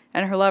Benanti,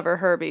 and her lover,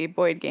 Herbie,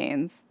 Boyd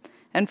Gaines.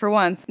 And for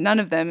once, none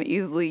of them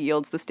easily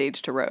yields the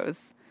stage to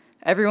Rose.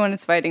 Everyone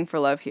is fighting for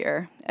love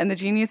here, and the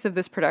genius of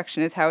this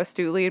production is how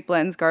astutely it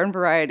blends garden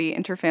variety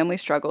inter-family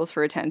struggles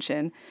for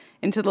attention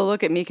into the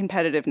look-at-me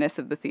competitiveness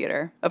of the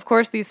theater. Of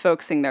course, these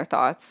folks sing their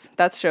thoughts.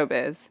 That's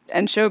showbiz.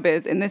 And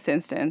showbiz, in this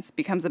instance,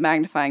 becomes a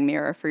magnifying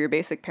mirror for your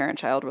basic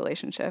parent-child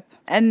relationship.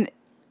 And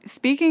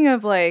speaking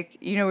of, like,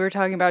 you know, we were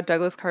talking about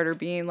Douglas Carter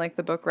being, like,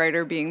 the book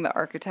writer, being the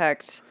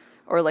architect,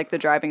 or, like, the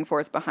driving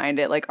force behind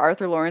it. Like,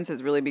 Arthur Lawrence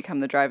has really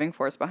become the driving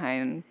force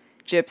behind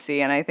Gypsy,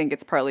 and I think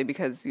it's partly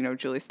because, you know,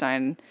 Julie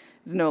Stein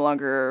is no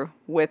longer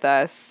with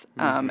us,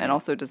 and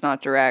also does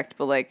not direct,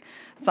 but, like,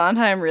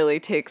 Sondheim really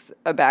takes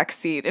a back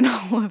seat in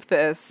all of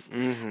this.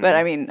 But,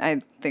 I mean,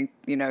 I think,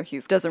 you know, he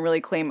doesn't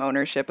really claim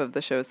ownership of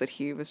the shows that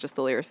he was just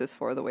the lyricist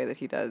for the way that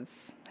he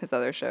does his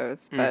other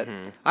shows. But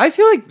I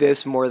feel like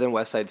this, more than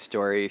West Side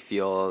Story,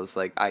 feels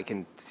like I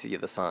can see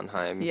the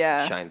Sondheim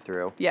shine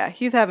through. Yeah,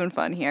 he's having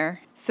fun here.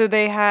 So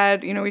they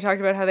had, you know, we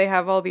talked about how they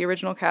have all the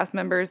original cast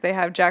members. They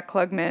have Jack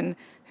Klugman,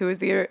 who is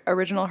the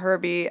original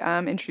Herbie,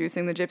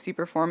 introducing the Gypsy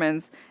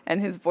performance, and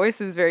his voice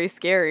is very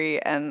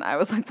scary, and I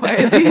was like, why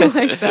is he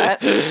like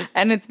that?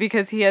 And it's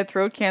because he had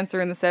throat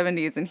cancer in the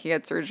 70s, and he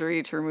had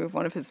surgery to remove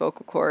one of his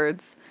vocal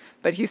cords,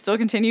 but he still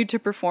continued to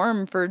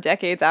perform for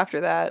decades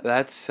after that.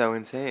 That's so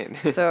insane.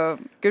 So,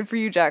 good for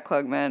you, Jack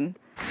Klugman.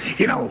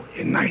 You know,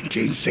 in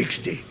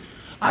 1960,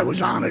 I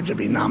was honored to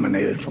be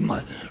nominated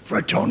for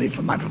a Tony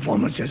for my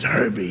performance as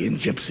Herbie in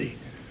Gypsy.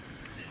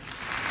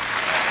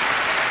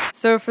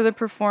 So for the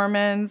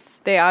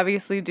performance, they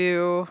obviously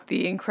do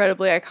the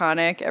incredibly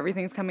iconic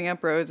Everything's Coming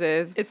Up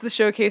Roses. It's the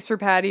showcase for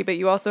Patti, but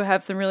you also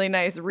have some really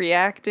nice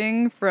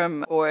reacting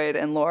from Boyd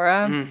and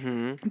Laura.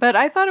 But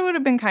I thought it would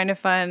have been kind of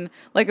fun.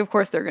 Like, of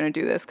course they're going to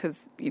do this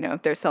because, you know,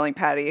 they're selling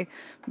Patti.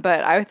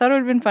 But I thought it would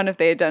have been fun if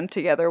they had done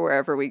Together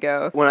Wherever We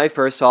Go. When I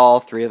first saw all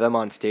 3 of them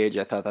on stage,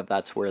 I thought that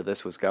that's where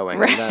this was going.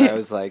 Right. And then I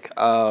was like,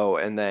 oh,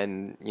 and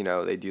then, you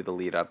know, they do the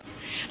lead up.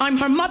 I'm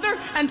her mother,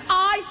 and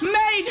I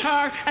made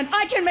her, and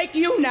I can make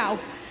you now.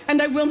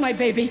 And I will, my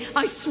baby.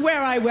 I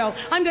swear I will.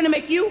 I'm going to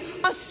make you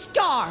a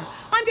star.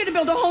 I'm going to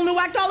build a whole new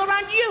act all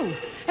around you.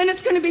 And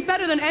it's going to be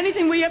better than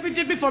anything we ever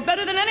did before,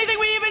 better than anything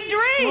we even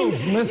dreamed.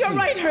 Rose, listen. You're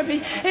right,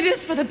 Herbie. It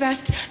is for the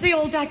best. The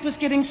old act was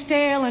getting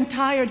stale and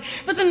tired.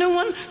 But the new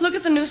one, look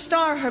at the new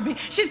star, Herbie.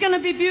 She's going to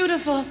be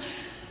beautiful.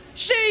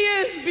 She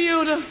is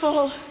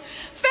beautiful.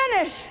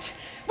 Finished.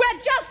 We're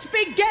just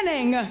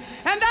beginning. And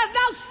there's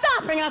no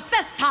stopping us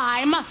this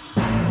time.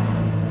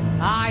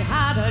 I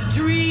had a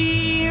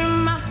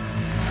dream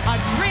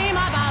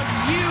about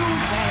you,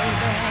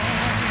 baby.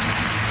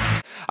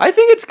 I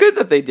think it's good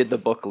that they did the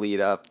book lead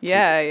up.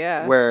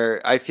 Yeah.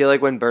 Where I feel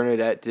like when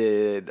Bernadette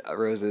did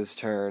Rose's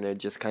turn, it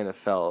just kind of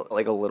felt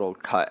like a little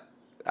cut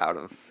out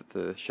of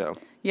the show.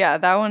 Yeah,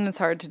 that one is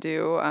hard to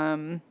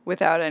do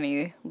without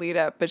any lead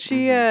up, but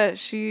she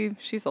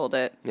sold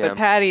it. Yeah. But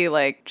Patti,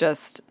 like,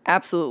 just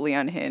absolutely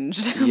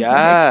unhinged.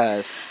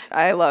 Yes. Like,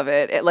 I love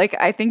it. Like,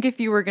 I think if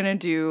you were gonna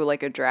do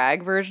like a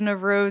drag version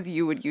of Rose,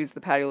 you would use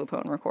the Patti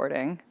LuPone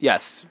recording.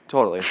 Yes,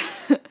 totally.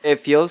 It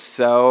feels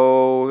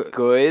so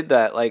good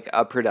that like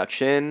a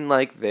production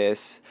like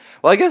this,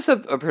 well, I guess a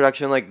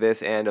production like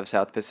this and of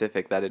South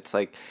Pacific, that it's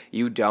like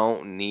you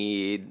don't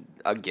need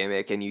a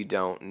gimmick and you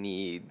don't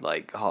need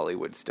like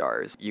Hollywood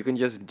stars. You can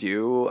just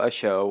do a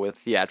show with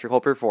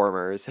theatrical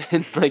performers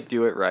and like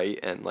do it right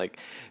and like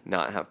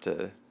not have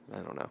to, I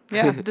don't know.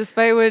 Yeah,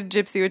 despite what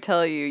Gypsy would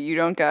tell you, you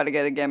don't gotta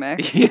get a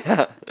gimmick.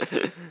 Yeah.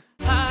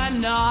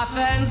 And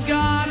nothing's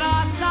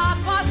gonna stop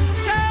us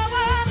till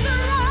we're through.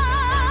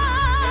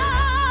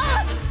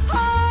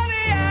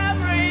 Honey,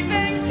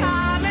 everything's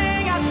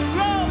coming up.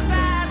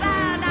 Roses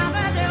and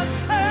daffodils.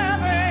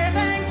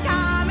 Everything's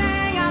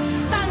coming up.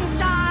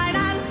 Sunshine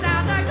and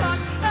Santa Claus.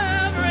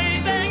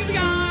 Everything's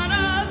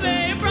gonna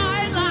be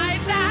bright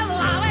lights and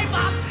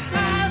lollipops.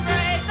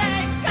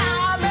 Everything's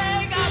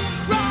coming up.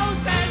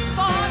 Roses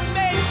for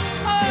me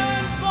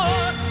and for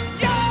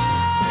you.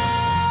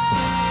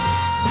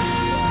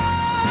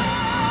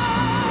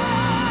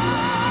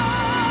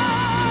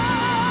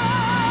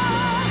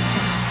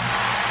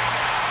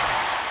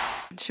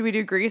 Should we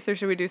do Grease or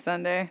should we do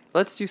Sunday?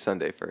 Let's do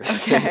Sunday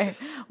first. Okay,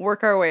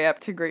 work our way up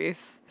to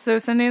Grease. So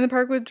Sunday in the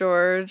Park with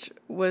George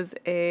was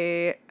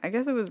I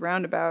guess it was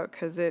roundabout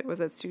because it was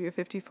at Studio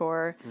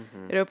 54.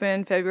 It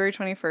opened February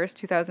 21st,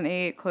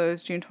 2008,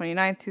 closed June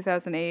 29th,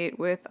 2008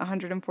 with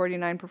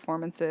 149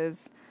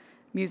 performances.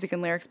 Music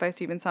and lyrics by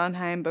Stephen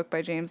Sondheim, book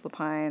by James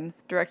Lapine,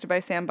 directed by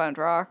Sam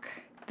Buntrock.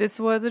 This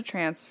was a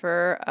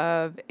transfer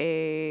of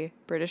a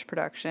British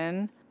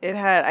production. It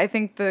had, I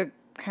think the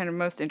kind of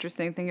most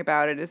interesting thing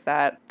about it is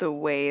that the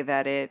way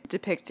that it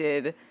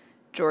depicted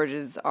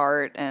George's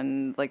art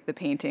and like the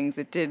paintings,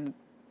 it did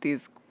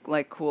these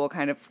like cool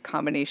kind of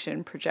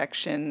combination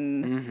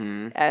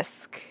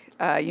projection-esque,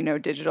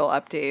 digital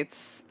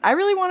updates. I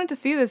really wanted to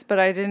see this, but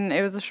I didn't.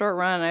 It was a short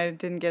run. I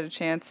didn't get a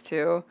chance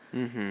to.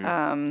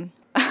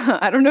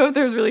 I don't know if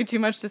there's really too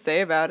much to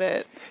say about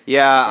it.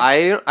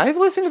 Yeah, I've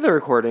listened to the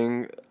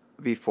recording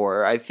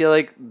before. I feel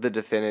like the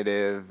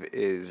definitive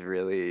is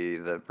really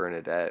the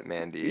Bernadette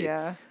Mandy.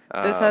 Yeah.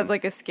 This has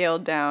like a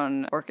scaled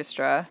down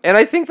orchestra. And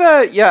I think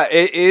that, yeah,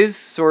 it is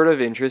sort of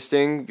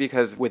interesting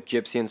because with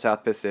Gypsy and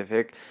South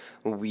Pacific,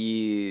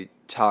 we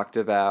talked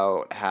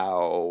about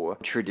how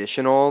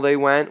traditional they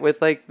went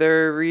with like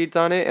their reads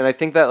on it. And I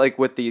think that like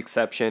with the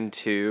exception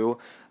too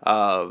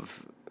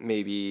of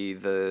maybe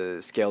the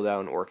scale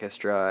down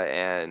orchestra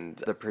and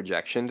the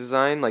projection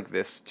design, like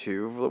this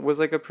too was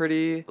like a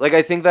pretty, like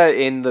I think that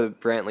in the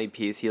Brantley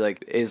piece he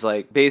like is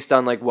like based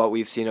on like what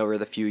we've seen over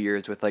the few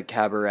years with like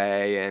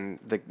Cabaret and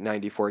the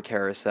 94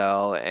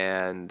 Carousel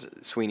and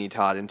Sweeney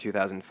Todd in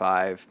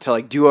 2005, to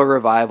like do a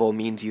revival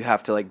means you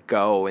have to like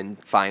go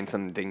and find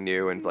something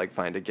new and like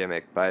find a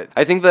gimmick. But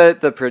I think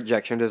that the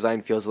projection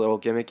design feels a little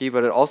gimmicky,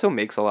 but it also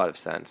makes a lot of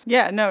sense.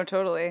 Yeah, no,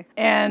 totally.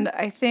 And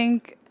I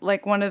think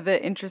like one of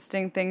the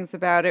interesting things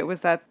about it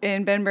was that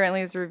in Ben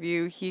Brantley's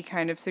review, he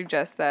kind of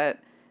suggests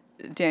that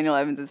Daniel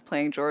Evans is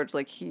playing George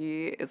like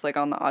he is like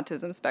on the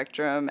autism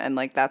spectrum, and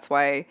like that's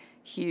why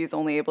he's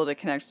only able to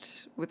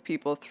connect with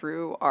people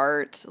through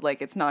art.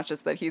 Like it's not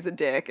just that he's a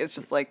dick, it's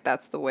just like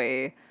that's the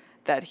way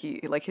that he,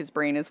 like his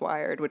brain is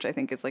wired, which I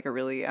think is like a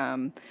really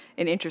an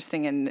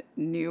interesting and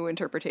new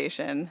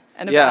interpretation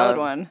and a valid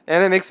one.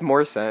 And it makes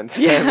more sense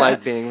than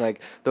like being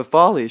like the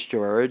Follies,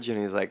 George,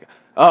 and he's like,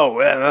 oh,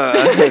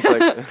 it's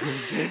like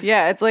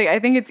yeah, it's like I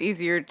think it's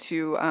easier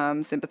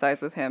to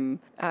sympathize with him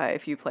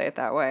if you play it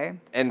that way.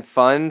 And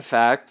fun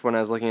fact, when I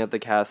was looking at the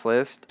cast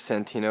list,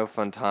 Santino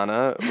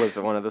Fontana was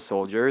one of the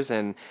soldiers,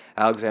 and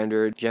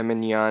Alexander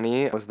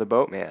Gemignani was the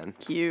boatman.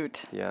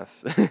 Cute.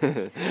 Yes.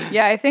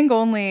 Yeah, I think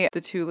only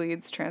the two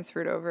leads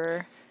transferred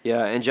over.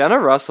 Yeah, and Jenna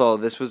Russell,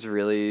 this was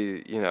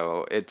really,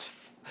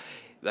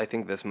 I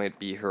think this might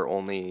be her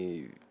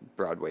only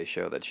Broadway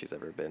show that she's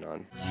ever been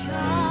on.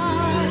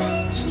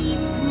 Just keep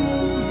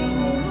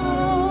moving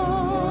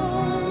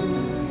on.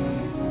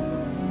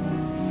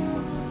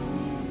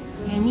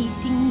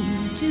 Anything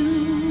you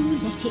do,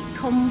 let it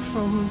come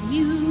from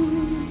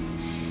you.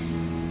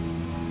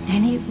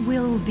 Then it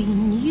will be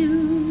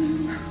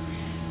new.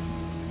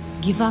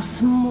 Give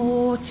us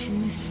more to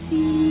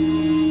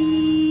see.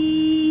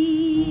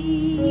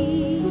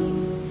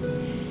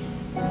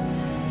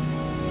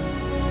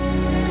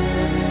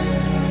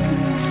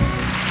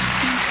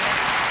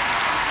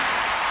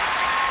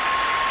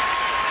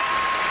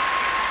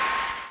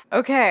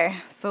 Okay,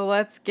 so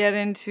let's get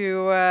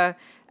into,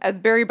 as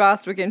Barry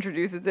Bostwick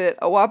introduces it,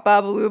 a wop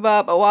babaloo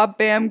bop, a wop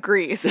bam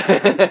Grease.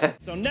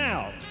 So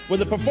now,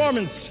 with a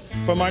performance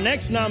from our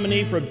next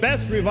nominee for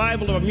Best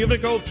Revival of a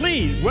Musical,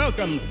 please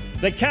welcome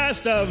the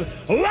cast of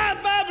Wop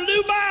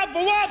Babaloo Bop,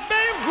 a Wop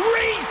Bam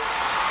Grease!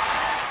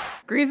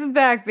 Grease is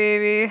back,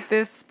 baby.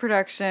 This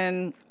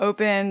production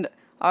opened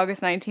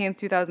August 19th,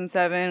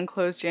 2007,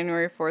 closed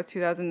January 4th,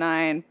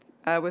 2009.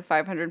 With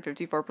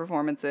 554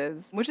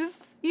 performances, which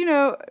is,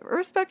 a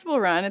respectable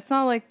run. It's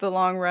not like the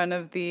long run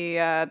of the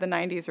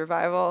 90s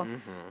revival,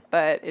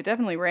 but it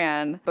definitely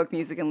ran. Book,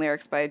 music, and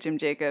lyrics by Jim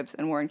Jacobs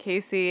and Warren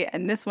Casey,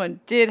 and this one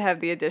did have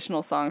the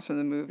additional songs from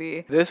the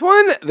movie.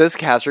 This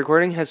cast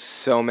recording has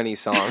so many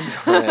songs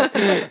on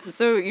it.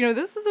 So,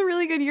 this is a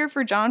really good year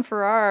for John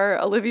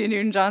Farrar, Olivia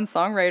Newton-John's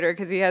songwriter,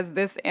 because he has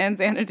this and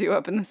Xanadu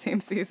up in the same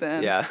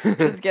season. Yeah.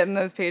 Just getting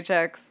those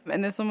paychecks.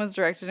 And this one was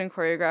directed and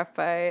choreographed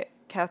by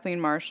Kathleen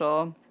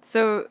Marshall.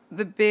 So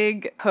the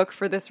big hook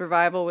for this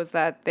revival was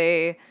that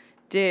they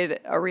did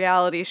a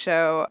reality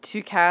show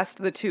to cast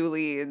the two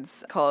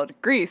leads called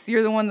Grease,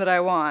 You're the One That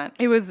I Want.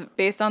 It was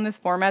based on this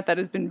format that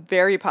has been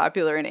very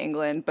popular in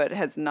England but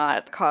has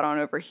not caught on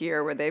over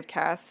here, where they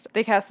cast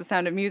The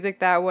Sound of Music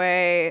that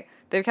way.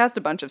 They've cast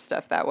a bunch of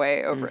stuff that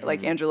way over,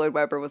 like Andrew Lloyd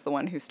Webber was the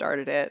one who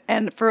started it.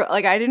 And for,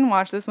 I didn't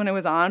watch this when it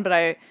was on,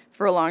 but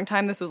for a long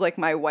time, this was like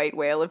my white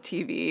whale of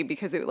TV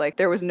because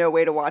there was no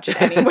way to watch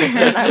it anywhere.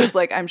 And I was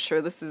like, I'm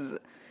sure this is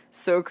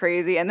so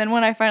crazy. And then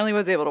when I finally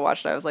was able to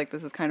watch it, I was like,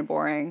 this is kind of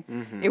boring.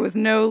 It was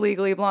no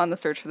Legally Blonde, The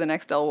Search for the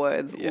Next Elle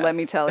Woods, let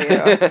me tell you.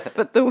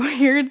 But the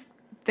weird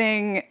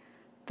thing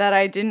that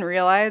I didn't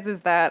realize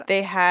is that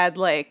they had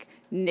like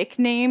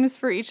nicknames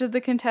for each of the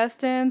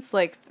contestants,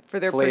 like for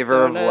their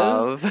Flavor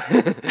personas. of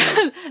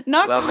Love.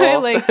 Not quite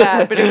like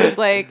that, but it was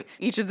like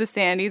each of the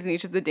Sandys and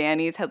each of the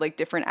Dannys had like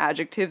different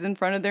adjectives in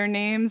front of their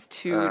names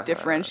to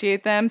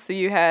differentiate them. So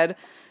you had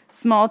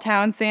Small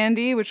Town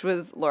Sandy, which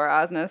was Laura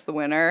Osnes, the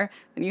winner.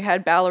 Then you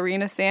had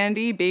Ballerina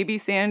Sandy, Baby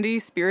Sandy,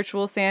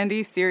 Spiritual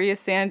Sandy, Serious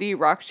Sandy,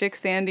 Rock Chick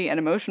Sandy, and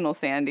Emotional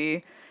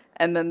Sandy.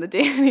 And then the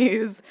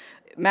Dannys,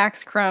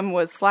 Max Crumb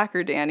was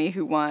Slacker Danny,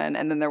 who won,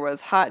 and then there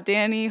was Hot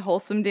Danny,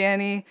 Wholesome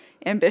Danny,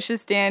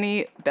 Ambitious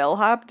Danny,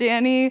 Bellhop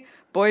Danny,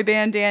 Boy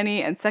Band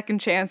Danny, and Second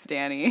Chance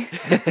Danny.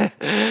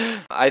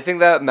 I think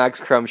that Max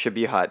Crumb should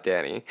be Hot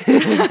Danny.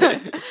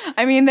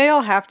 I mean, they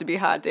all have to be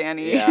Hot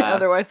Danny, Yeah.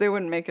 otherwise they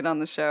wouldn't make it on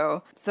the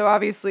show. So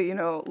obviously, you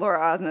know, Laura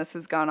Osnes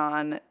has gone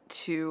on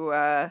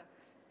to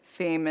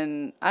fame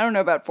and I don't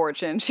know about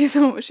fortune. She's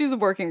a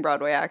working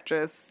Broadway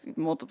actress,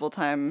 multiple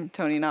time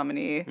Tony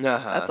nominee.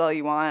 That's all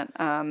you want.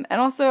 And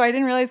also, I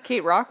didn't realize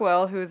Kate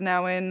Rockwell, who is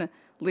now in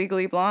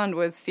Legally Blonde,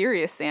 was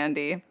Serious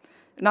Sandy.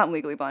 Not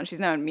Legally Blonde. She's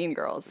now in Mean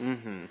Girls.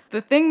 Mm-hmm.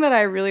 The thing that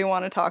I really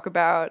want to talk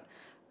about,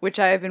 which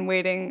I have been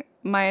waiting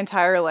my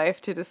entire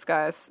life to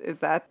discuss, is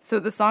that so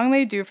the song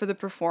they do for the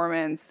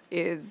performance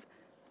is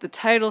the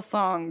title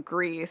song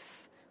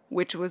Grease,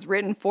 which was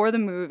written for the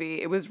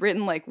movie. It was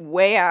written like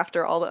way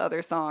after all the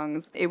other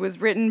songs. It was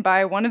written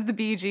by one of the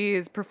Bee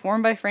Gees,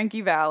 performed by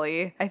Frankie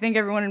Valli. I think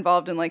everyone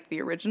involved in like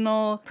the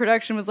original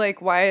production was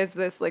like, why is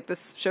this like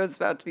this show's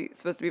supposed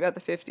to be about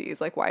the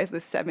 50s? Like, why is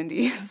this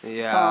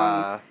 70s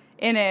song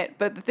in it?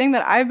 But the thing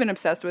that I've been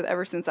obsessed with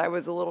ever since I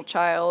was a little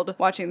child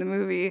watching the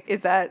movie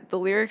is that the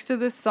lyrics to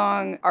this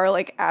song are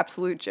like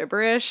absolute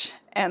gibberish.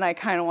 And I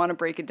kind of want to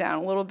break it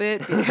down a little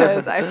bit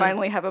because I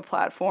finally have a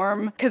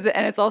platform.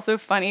 And it's also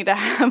funny to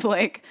have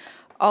like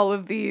all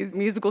of these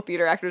musical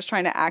theater actors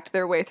trying to act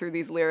their way through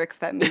these lyrics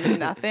that mean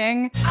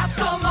nothing. I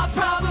saw my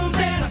problems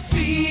and I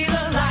see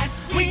the light.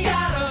 We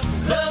got a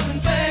loving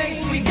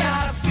thing, we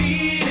gotta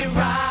feed it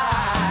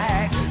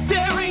right.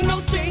 There ain't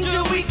no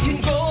danger, we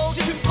can go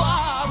too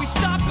far. We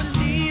stop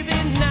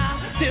believing now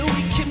that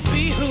we can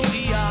be who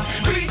we are.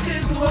 Grease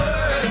is the word.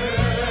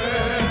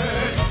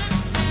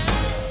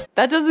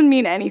 That doesn't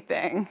mean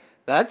anything.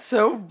 That's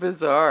so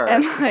bizarre.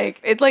 And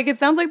it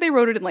sounds like they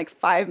wrote it in like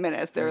 5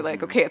 minutes. They were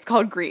like, okay, it's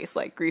called Grease.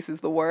 Like, Grease is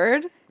the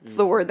word. It's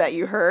the word that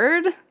you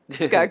heard.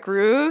 It's got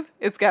groove.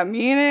 It's got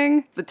meaning.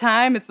 It's the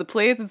time. It's the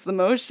place. It's the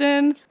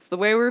motion. It's the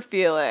way we're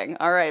feeling.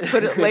 All right,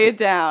 lay it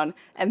down.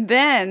 And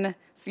then,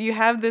 so you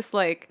have this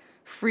like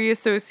free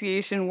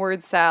association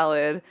word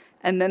salad.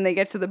 And then they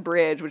get to the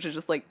bridge, which is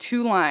just like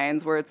 2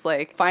 lines where it's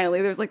like,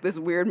 finally there's like this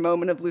weird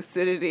moment of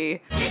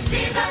lucidity. This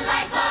is a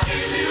life of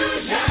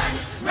illusion,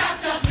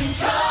 wrapped up in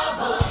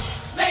trouble,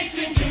 laced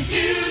in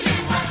confusion.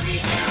 What we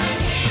doing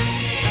here?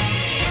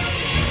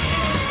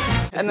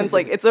 And then it's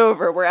like, it's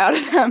over. We're out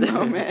of that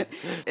moment.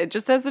 It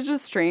just has such a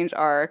strange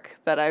arc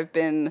that I've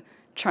been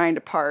trying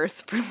to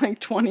parse for like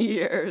 20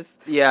 years.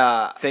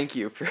 Yeah, thank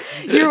you for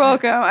You're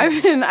welcome.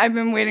 I've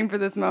been waiting for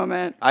this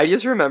moment. I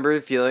just remember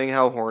feeling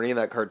how horny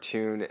that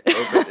cartoon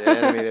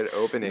animated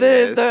opening The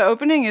is.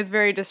 opening is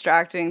very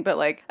distracting, but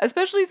like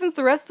especially since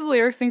the rest of the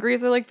lyrics in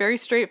Grease are like very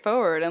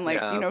straightforward and like,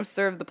 Yeah. you know,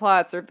 serve the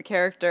plot, serve the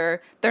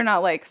character. They're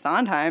not like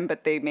Sondheim,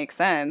 but they make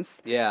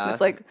sense. Yeah. And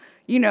it's like,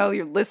 you know,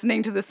 you're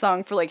listening to the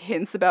song for like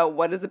hints about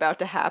what is about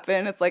to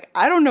happen. It's like,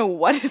 I don't know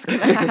what is going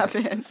to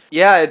happen.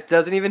 Yeah, it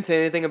doesn't even say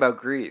anything about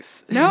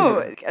Grease. No,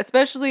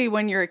 especially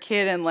when you're a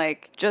kid and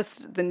like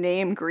just the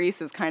name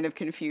Grease is kind of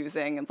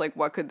confusing. It's like,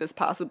 what could this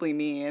possibly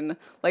mean?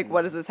 Like,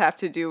 what does this have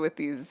to do with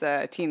these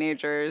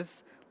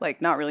teenagers? Like,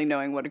 not really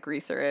knowing what a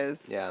greaser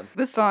is. Yeah.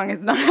 This song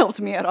has not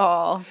helped me at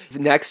all.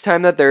 Next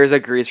time that there is a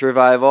Grease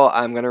revival,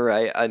 I'm going to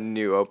write a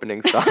new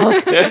opening song.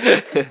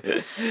 Because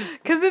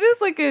it is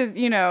like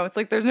it's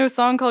like there's no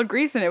song called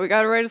Grease in it. We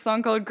got to write a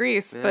song called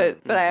Grease. Yeah.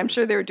 But I'm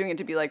sure they were doing it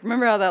to be like,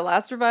 remember how that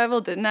last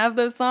revival didn't have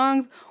those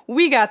songs?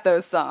 We got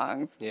those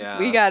songs. Yeah.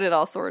 We got it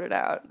all sorted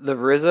out. The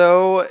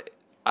Rizzo,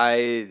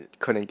 I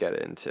couldn't get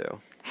into.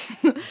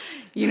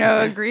 You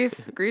know,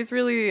 Grease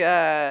really,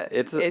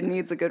 it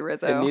needs a good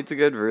Rizzo. It needs a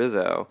good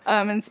Rizzo.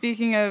 And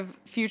speaking of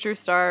future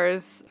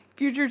stars,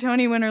 future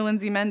Tony winner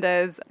Lindsay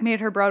Mendez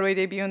made her Broadway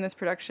debut in this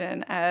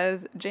production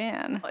as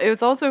Jan. It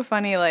was also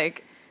funny,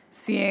 like,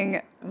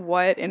 seeing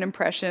what an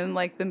impression,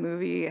 like, the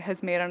movie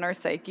has made on our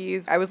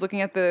psyches. I was looking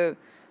at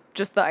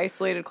just the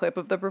isolated clip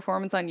of the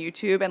performance on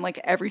YouTube, and,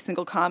 like, every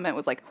single comment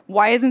was like,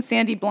 why isn't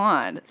Sandy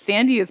blonde?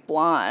 Sandy is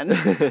blonde.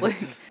 Like,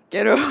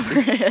 get over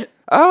it.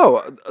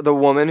 Oh, the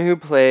woman who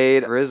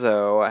played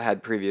Rizzo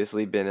had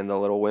previously been in the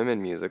Little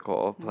Women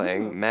musical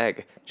playing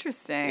Meg.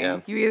 Interesting. Yeah.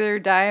 You either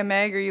die a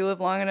Meg or you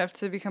live long enough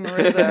to become a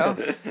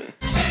Rizzo.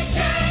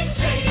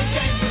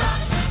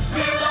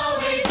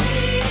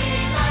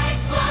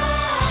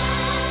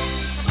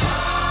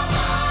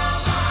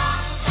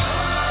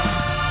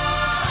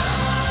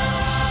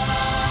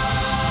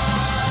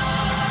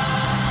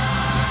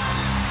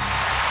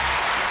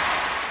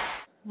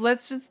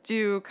 Let's just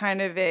do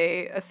kind of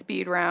a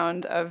speed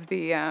round of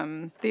the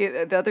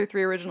other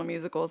 3 original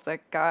musicals that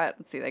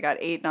they got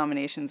 8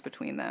 nominations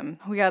between them.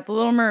 We got The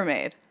Little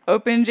Mermaid,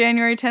 opened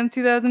January 10th,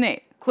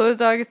 2008,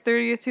 closed August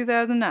 30th,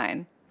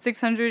 2009,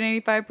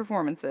 685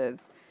 performances,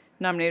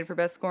 nominated for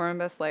Best Score and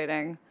Best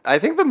Lighting. I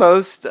think the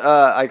most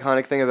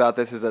iconic thing about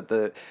this is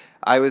that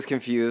I was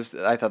confused.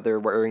 I thought they were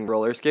wearing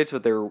roller skates,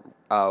 but they were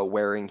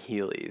wearing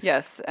Heelys.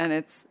 Yes, and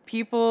it's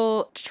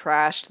people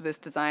trashed this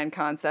design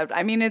concept.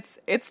 I mean, it's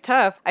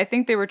tough. I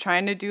think they were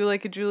trying to do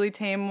like a Julie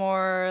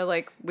Taymor,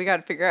 like we got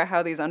to figure out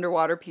how these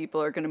underwater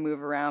people are going to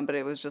move around, but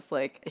it was just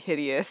like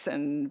hideous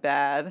and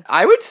bad.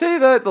 I would say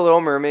that The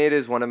Little Mermaid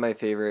is one of my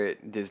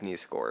favorite Disney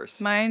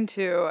scores. Mine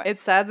too.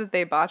 It's sad that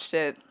they botched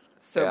it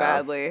so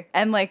badly.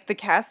 And like the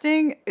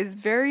casting is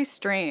very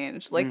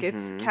strange. Like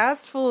it's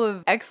cast full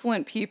of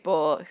excellent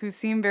people who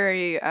seem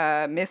very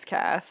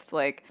miscast.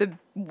 Like the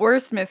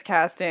worst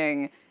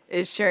miscasting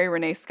is Sherry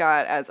Renee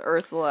Scott as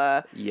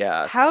Ursula.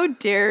 Yes. How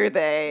dare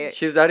they?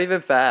 She's not even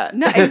fat.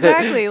 No,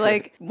 exactly.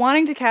 Like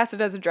wanting to cast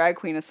it as a drag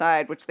queen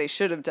aside, which they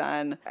should have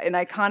done, an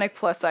iconic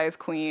plus size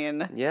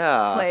queen.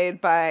 Yeah. Played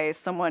by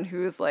someone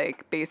who's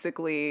like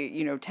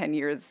basically, 10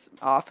 years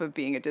off of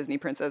being a Disney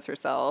princess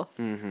herself.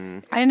 Mm-hmm.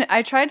 And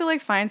I tried to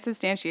like find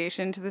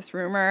substantiation to this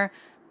rumor,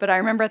 but I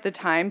remember at the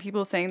time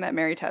people saying that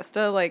Mary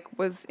Testa like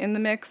was in the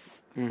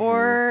mix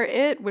for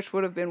it, which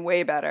would have been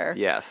way better.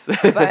 Yes.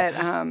 But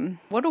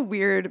what a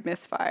weird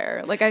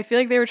misfire. Like I feel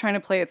like they were trying to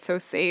play it so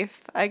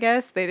safe, I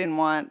guess. They didn't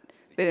want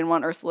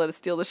Ursula to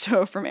steal the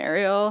show from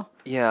Ariel.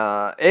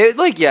 Yeah.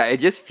 It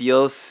just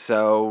feels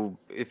so,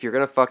 if you're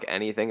going to fuck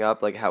anything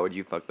up, like how would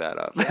you fuck that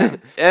up? Yeah.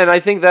 And I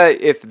think that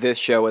if this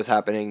show was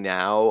happening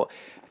now,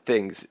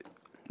 things...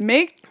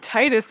 Make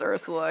Titus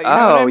Ursula, you know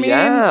what I mean?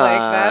 Yeah. Like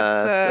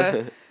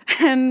that's...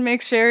 and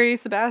make Sherry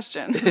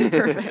Sebastian. It's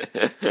perfect.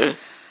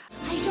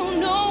 I don't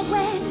know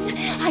when,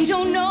 I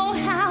don't know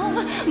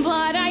how,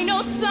 but I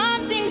know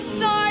something's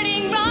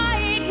starting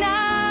right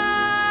now.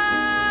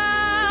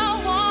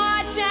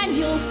 Watch and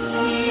you'll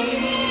see.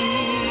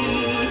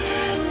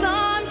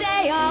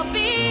 Someday I'll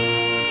be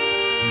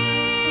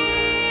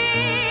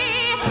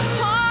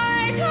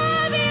part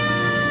of your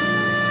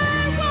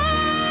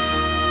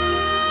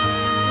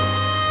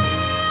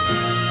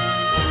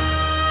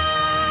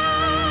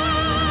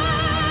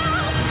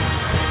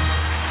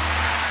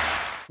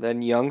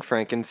Then Young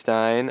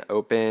Frankenstein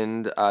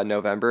opened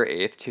November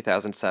 8th,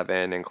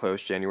 2007 and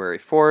closed January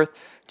 4th,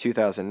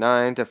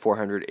 2009 to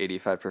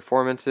 485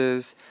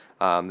 performances.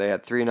 They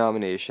had 3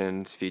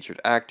 nominations: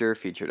 Featured Actor,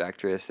 Featured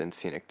Actress, and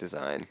Scenic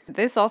Design.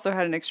 This also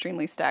had an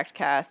extremely stacked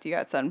cast. You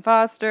got Sutton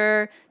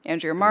Foster,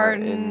 Andrea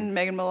Martin,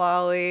 Megan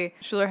Mullally,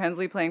 Shuler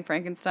Hensley playing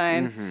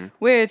Frankenstein,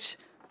 which,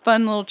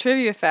 fun little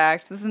trivia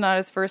fact, this is not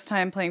his first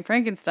time playing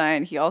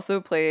Frankenstein. He also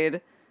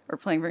playing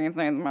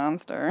Frankenstein's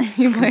monster.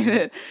 He played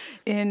it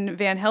in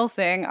Van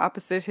Helsing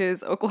opposite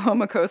his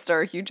Oklahoma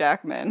co-star Hugh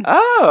Jackman.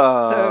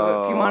 Oh!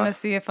 So if you want to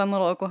see a fun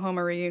little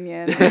Oklahoma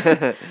reunion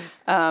and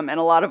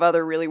a lot of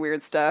other really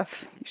weird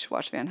stuff, you should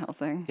watch Van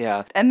Helsing.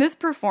 Yeah. And this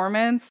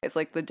performance is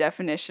like the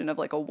definition of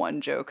like a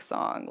one-joke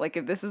song. Like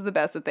if this is the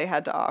best that they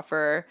had to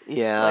offer,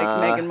 yeah,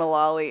 like Megan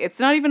Mullally, it's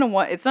not even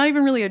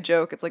really a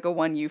joke. It's like a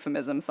one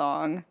euphemism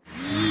song.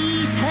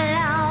 Deep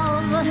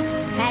love,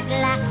 at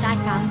last I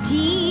found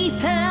deep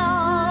love.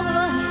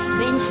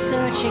 Been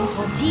searching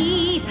for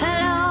deep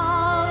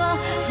love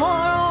for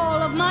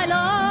all of my life.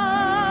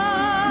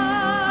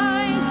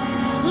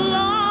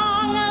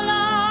 Long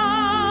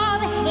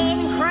love,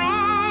 incredibly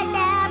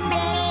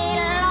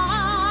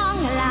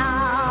long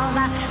love,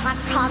 a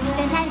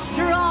constant and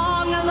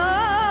strong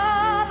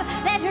love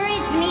that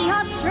rids me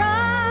of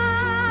strife.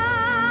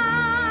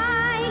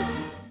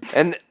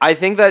 And I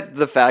think that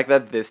the fact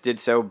that this did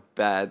so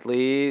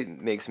badly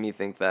makes me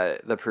think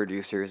that the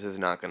producers is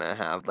not going to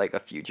have like a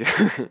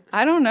future.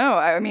 I don't know.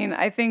 I mean,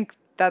 I think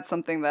that's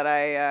something that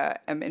I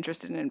am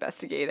interested in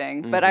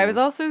investigating. But I was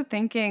also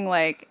thinking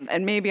like,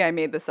 and maybe I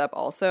made this up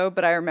also,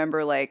 but I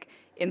remember like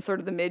in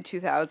sort of the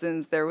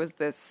mid-2000s, there was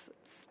this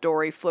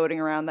story floating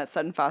around that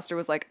Sutton Foster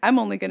was like, I'm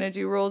only going to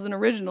do roles in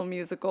original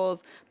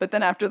musicals. But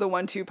then after the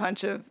 1-2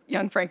 punch of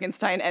Young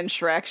Frankenstein and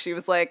Shrek, she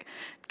was like,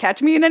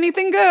 catch me in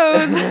anything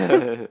goes.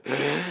 Deep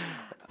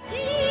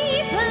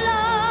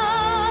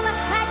love,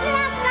 at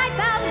last I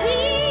found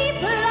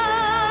deep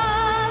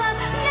love.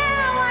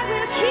 Now I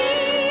will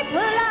keep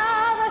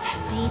love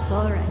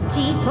deeper and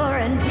deeper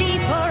and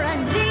deeper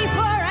and deeper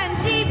and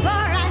deeper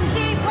and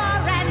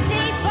deeper and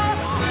deeper,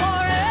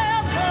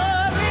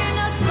 forever in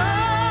a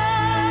sigh,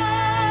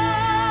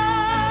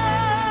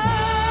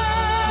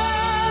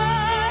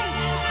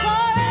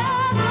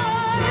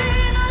 forever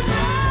in a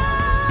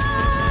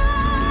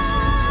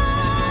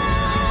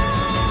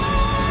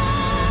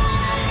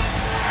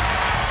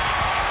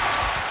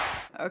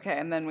Okay,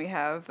 and then we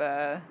have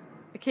A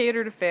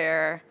Catered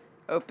Affair,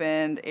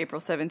 opened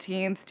April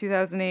 17th,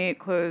 2008,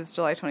 closed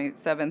July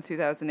 27th,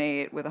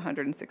 2008, with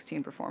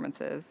 116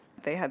 performances.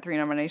 They had 3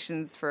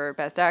 nominations for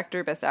Best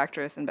Actor, Best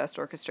Actress, and Best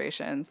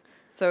Orchestrations.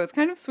 So it's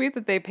kind of sweet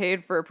that they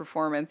paid for a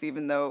performance,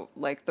 even though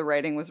like the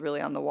writing was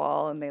really on the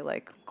wall, and they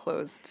like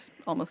closed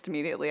almost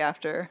immediately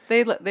after.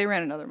 They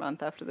ran another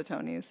month after the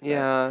Tonys. But.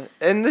 Yeah,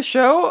 and the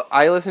show,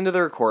 I listened to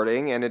the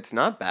recording, and it's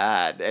not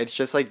bad. It's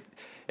just like,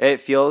 It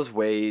feels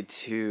way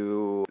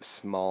too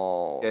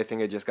small. I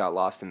think it just got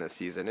lost in this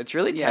season. It's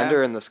really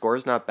tender and the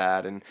score's not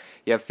bad. And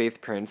you have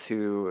Faith Prince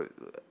who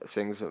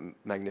sings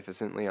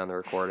magnificently on the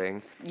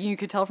recording. You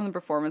could tell from the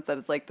performance that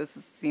it's like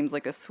seems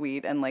like a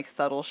sweet and like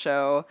subtle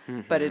show,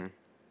 but it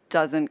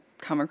doesn't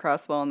come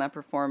across well in that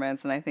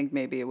performance, and I think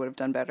maybe it would have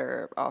done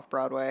better off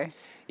Broadway.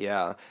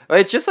 Yeah, but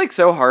it's just like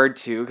so hard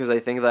too, because I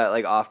think that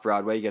like off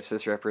Broadway gets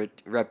this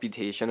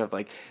reputation of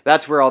like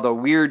that's where all the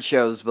weird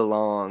shows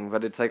belong,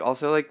 but it's like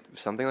also like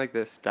something like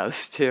this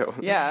does too.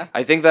 Yeah,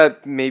 I think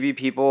that maybe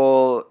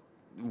people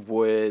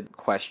would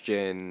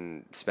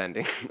question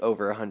spending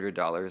over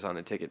 $100 on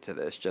a ticket to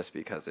this just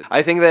because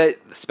I think that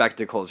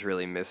spectacle is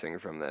really missing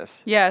from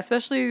this. Yeah,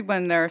 especially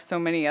when there are so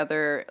many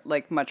other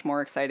like much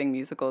more exciting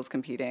musicals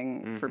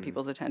competing for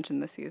people's attention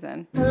this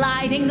season.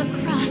 Gliding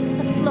across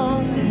the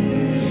floor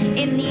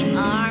in the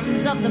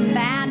arms of the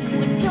man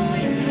who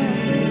adores her,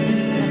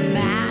 the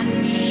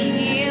man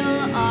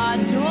she'll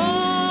adore.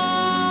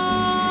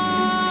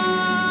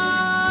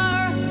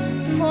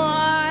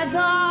 For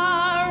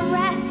the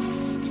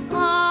rest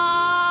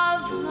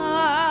of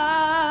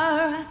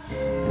her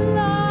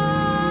life.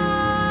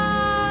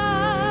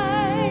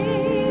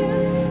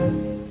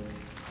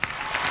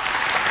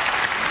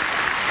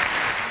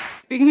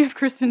 Speaking of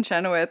Kristen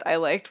Chenoweth, I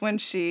liked when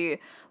she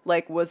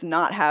was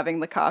not having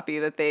the copy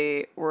that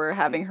they were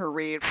having her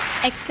read.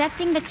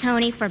 Accepting the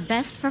Tony for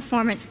Best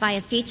Performance by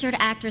a Featured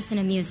Actress in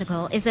a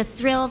Musical is a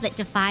thrill that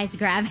defies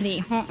gravity.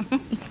 Funny.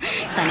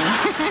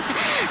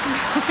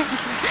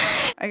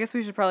 I guess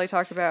we should probably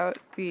talk about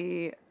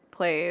the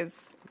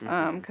plays,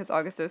 because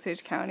August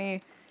Osage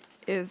County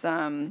is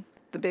the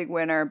big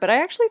winner. But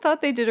I actually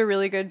thought they did a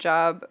really good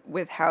job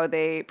with how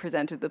they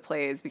presented the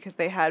plays, because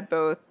they had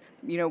both,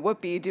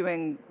 Whoopi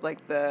doing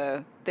like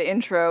the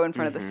intro in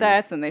front of the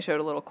sets, and they showed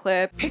a little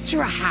clip.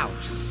 Picture a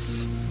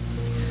house.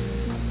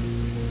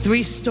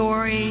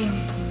 3-story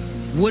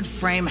wood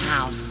frame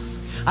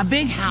house. A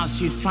big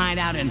house you'd find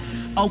out in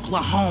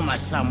Oklahoma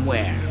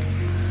somewhere.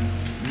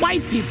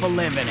 White people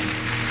live in it.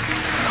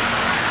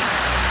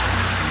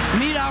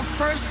 Meet our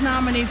first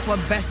nominee for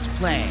Best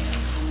Play,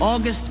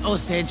 August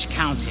Osage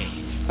County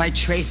by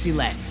Tracy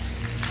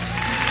Letts.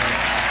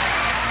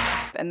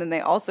 And then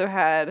they also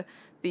had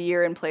the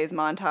year in plays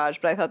montage,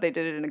 but I thought they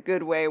did it in a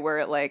good way where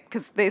it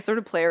because they sort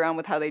of play around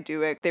with how they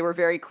do it. They were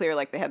very clear,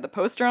 they had the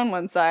poster on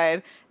one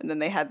side and then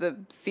they had the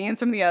scenes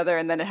from the other,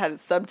 and then it had it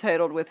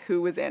subtitled with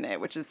who was in it,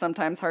 which is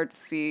sometimes hard to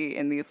see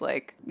in these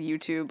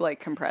YouTube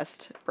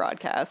compressed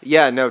broadcasts.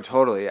 Yeah, no,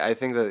 totally. I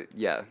think that,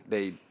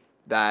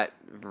 that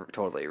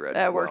totally read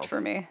That well. worked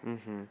for me.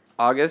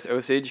 August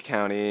Osage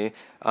County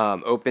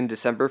opened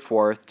December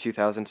 4th,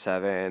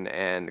 2007,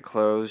 and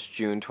closed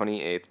June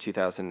 28th,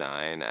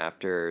 2009,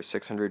 after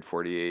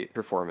 648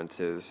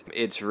 performances.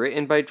 It's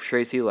written by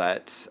Tracy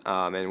Letts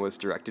and was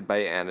directed by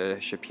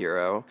Anna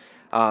Shapiro.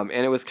 And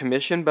it was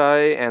commissioned by,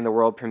 and the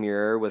world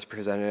premiere was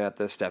presented at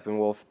the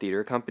Steppenwolf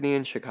Theater Company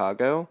in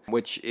Chicago,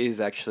 which is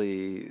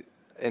actually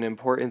an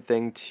important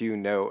thing to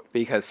note,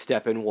 because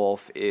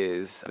Steppenwolf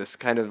is this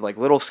kind of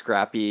little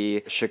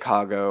scrappy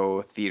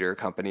Chicago theater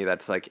company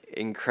that's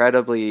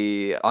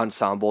incredibly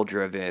ensemble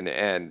driven,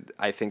 and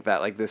I think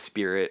that the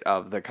spirit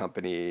of the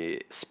company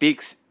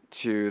speaks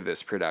to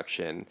this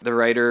production. The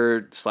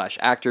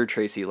writer/actor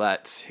Tracy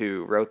Letts,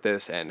 who wrote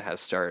this and has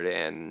starred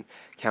in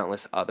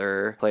countless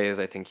other plays.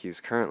 I think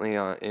he's currently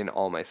in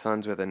All My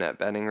Sons with Annette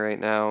Bening right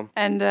now.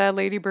 And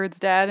Lady Bird's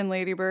dad in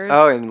Lady Bird.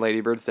 Oh, and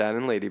Lady Bird's dad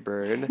in Lady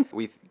Bird.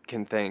 We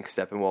can thank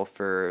Steppenwolf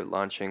for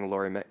launching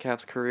Laurie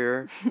Metcalf's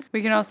career.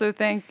 We can also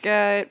thank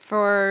it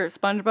for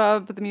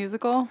SpongeBob the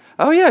musical.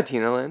 Oh yeah,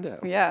 Tina Landau.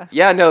 Yeah.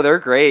 Yeah, no, they're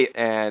great,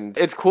 and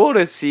it's cool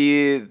to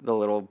see the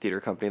little theater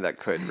company that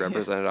could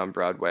represent it on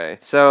Broadway.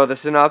 So the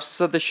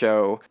synopsis of the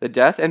show: the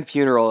death and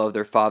funeral of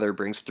their father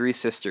brings 3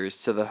 sisters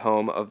to the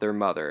home of their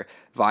mother,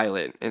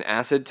 Violet, an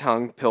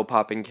acid-tongue,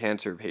 pill-popping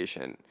cancer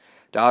patient.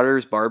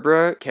 Daughters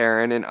Barbara,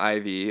 Karen, and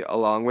Ivy,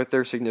 along with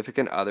their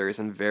significant others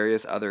and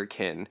various other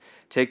kin,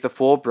 take the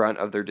full brunt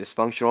of their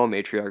dysfunctional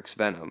matriarch's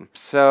venom.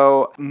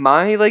 So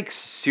my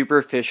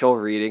superficial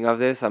reading of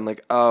this, I'm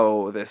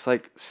oh, this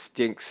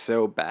stinks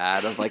so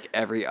bad of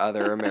every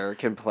other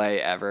American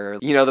play ever.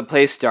 The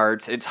play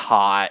starts, it's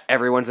hot,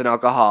 everyone's an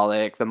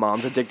alcoholic, the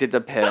mom's addicted to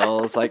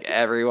pills,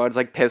 everyone's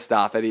pissed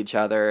off at each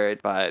other.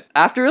 But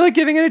after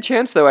giving it a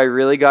chance though, I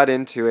really got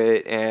into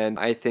it, and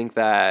I think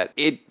that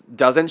it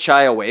doesn't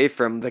shy away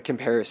from the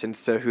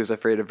comparisons to Who's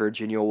Afraid of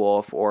Virginia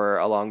Woolf or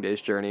A Long Day's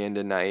Journey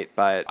into Night.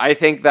 But I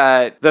think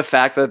that the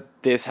fact that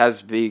this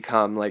has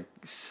become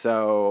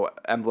so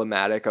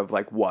emblematic of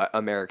what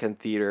American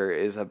theater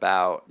is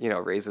about,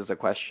 raises a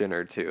question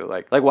or two.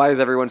 Why is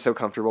everyone so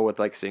comfortable with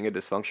seeing a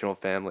dysfunctional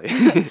family?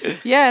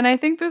 Yeah, and I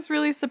think this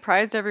really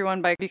surprised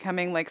everyone by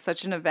becoming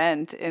such an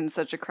event in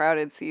such a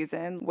crowded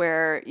season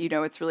where,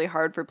 it's really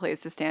hard for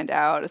plays to stand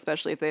out,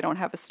 especially if they don't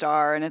have a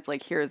star, and it's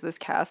here's this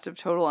cast of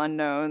total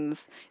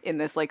unknowns in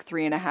this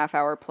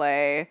 3.5-hour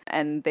play,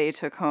 and they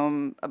took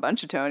home a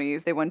bunch of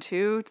Tonys. They won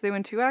 2. Did they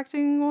win 2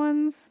 acting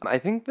ones? I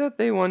think that that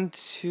they won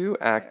 2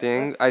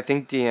 acting. I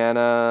think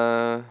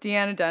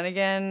Deanna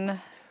Dunnigan.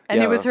 And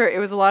Yeah. it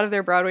was a lot of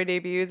their Broadway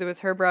debuts. It was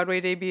her Broadway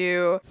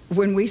debut.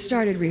 When we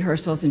started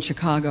rehearsals in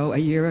Chicago a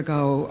year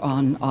ago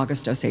on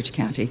August Osage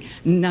County,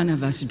 none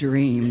of us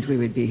dreamed we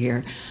would be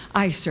here.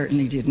 I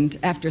certainly didn't.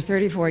 After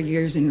 34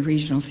 years in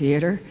regional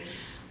theater,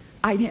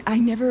 I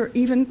never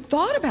even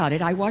thought about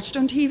it. I watched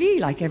on TV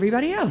like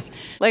everybody else.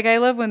 Like, I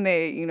love when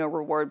they,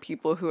 reward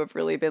people who have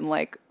really been,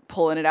 like,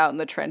 pulling it out in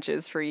the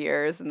trenches for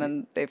years, and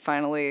then they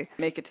finally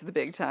make it to the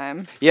big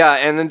time. Yeah,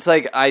 and it's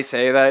like, I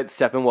say that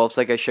Steppenwolf's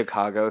like a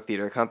Chicago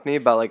theater company,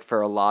 but like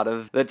for a lot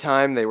of the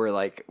time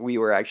we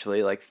were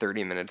actually like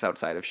 30 minutes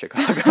outside of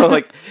Chicago,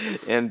 like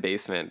in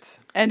Basement.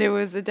 And it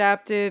was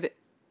adapted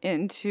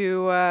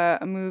into a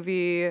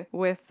movie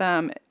with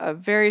a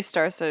very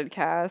star-studded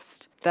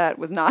cast that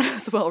was not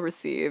as well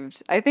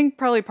received. I think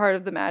probably part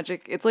of the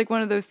magic, it's like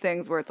one of those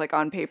things where it's like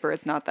on paper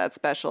it's not that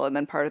special, and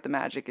then part of the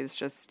magic is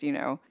just,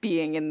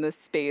 being in this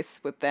space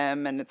with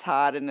them, and it's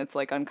hot and it's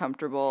like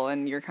uncomfortable,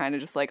 and you're kind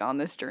of just like on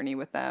this journey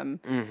with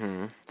them.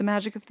 Mm-hmm. The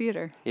magic of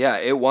theater. Yeah,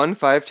 it won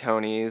 5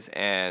 Tonys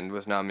and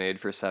was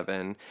nominated for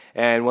 7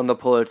 and won the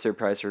Pulitzer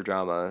Prize for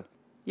Drama.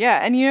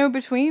 Yeah, and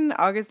between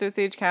August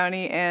Osage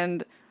County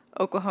and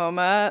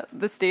Oklahoma,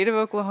 the state of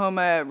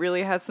Oklahoma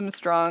really has some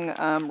strong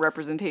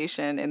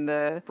representation in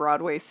the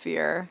Broadway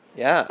sphere.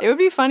 Yeah. It would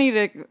be funny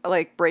to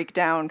like break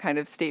down kind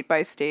of state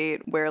by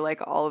state where like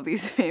all of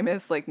these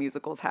famous like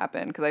musicals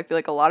happen, because I feel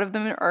like a lot of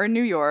them are in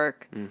New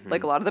York,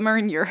 like a lot of them are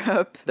in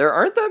Europe. There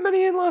aren't that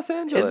many in Los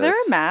Angeles. Is there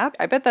a map?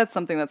 I bet that's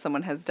something that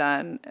someone has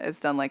done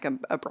like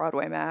a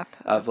Broadway map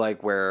of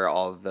like where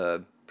all of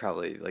the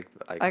probably like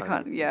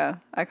iconic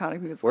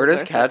musicals. Where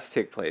does are Cats set.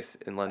 take place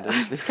in London?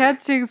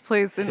 Cats takes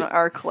place in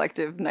our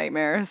collective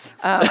nightmares.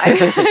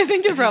 I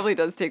think it probably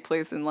does take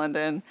place in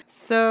London.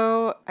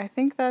 So I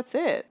think that's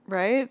it,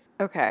 right?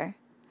 Okay.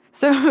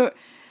 So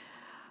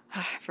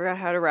I forgot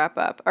how to wrap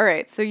up. All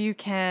right. So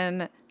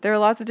there are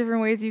lots of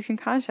different ways you can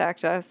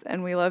contact us,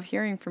 and we love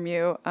hearing from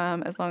you,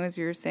 as long as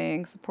you're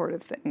saying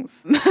supportive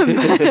things.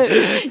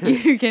 But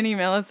you can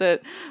email us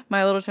at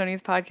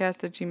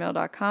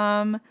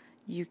mylittletonyspodcast@gmail.com.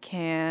 You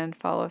can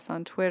follow us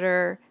on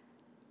Twitter,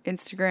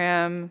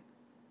 Instagram.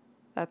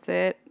 That's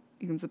it.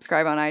 You can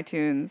subscribe on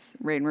iTunes,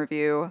 rate and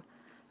review.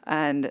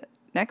 And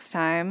next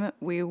time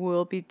we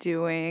will be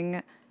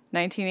doing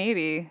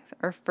 1980,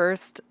 our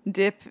first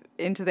dip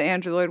into the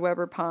Andrew Lloyd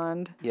Webber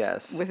pond.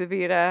 Yes. With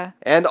Evita.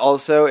 And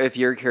also, if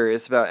you're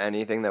curious about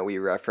anything that we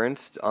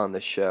referenced on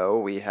the show,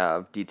 we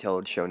have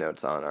detailed show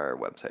notes on our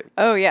website.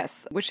 Oh,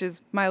 yes, which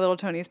is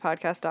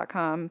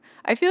mylittletonyspodcast.com.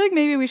 I feel like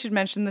maybe we should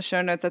mention the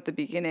show notes at the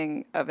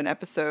beginning of an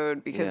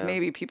episode, because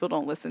maybe people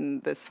don't listen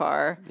this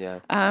far. Yeah.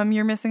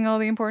 You're missing all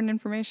the important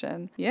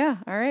information. Yeah,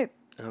 all right.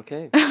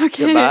 Okay.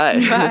 Goodbye.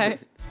 Bye.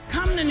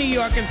 Come to New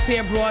York and see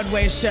a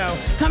Broadway show.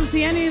 Come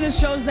see any of the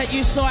shows that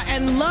you saw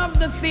and love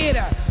the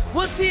theater.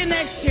 We'll see you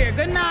next year.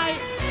 Good night.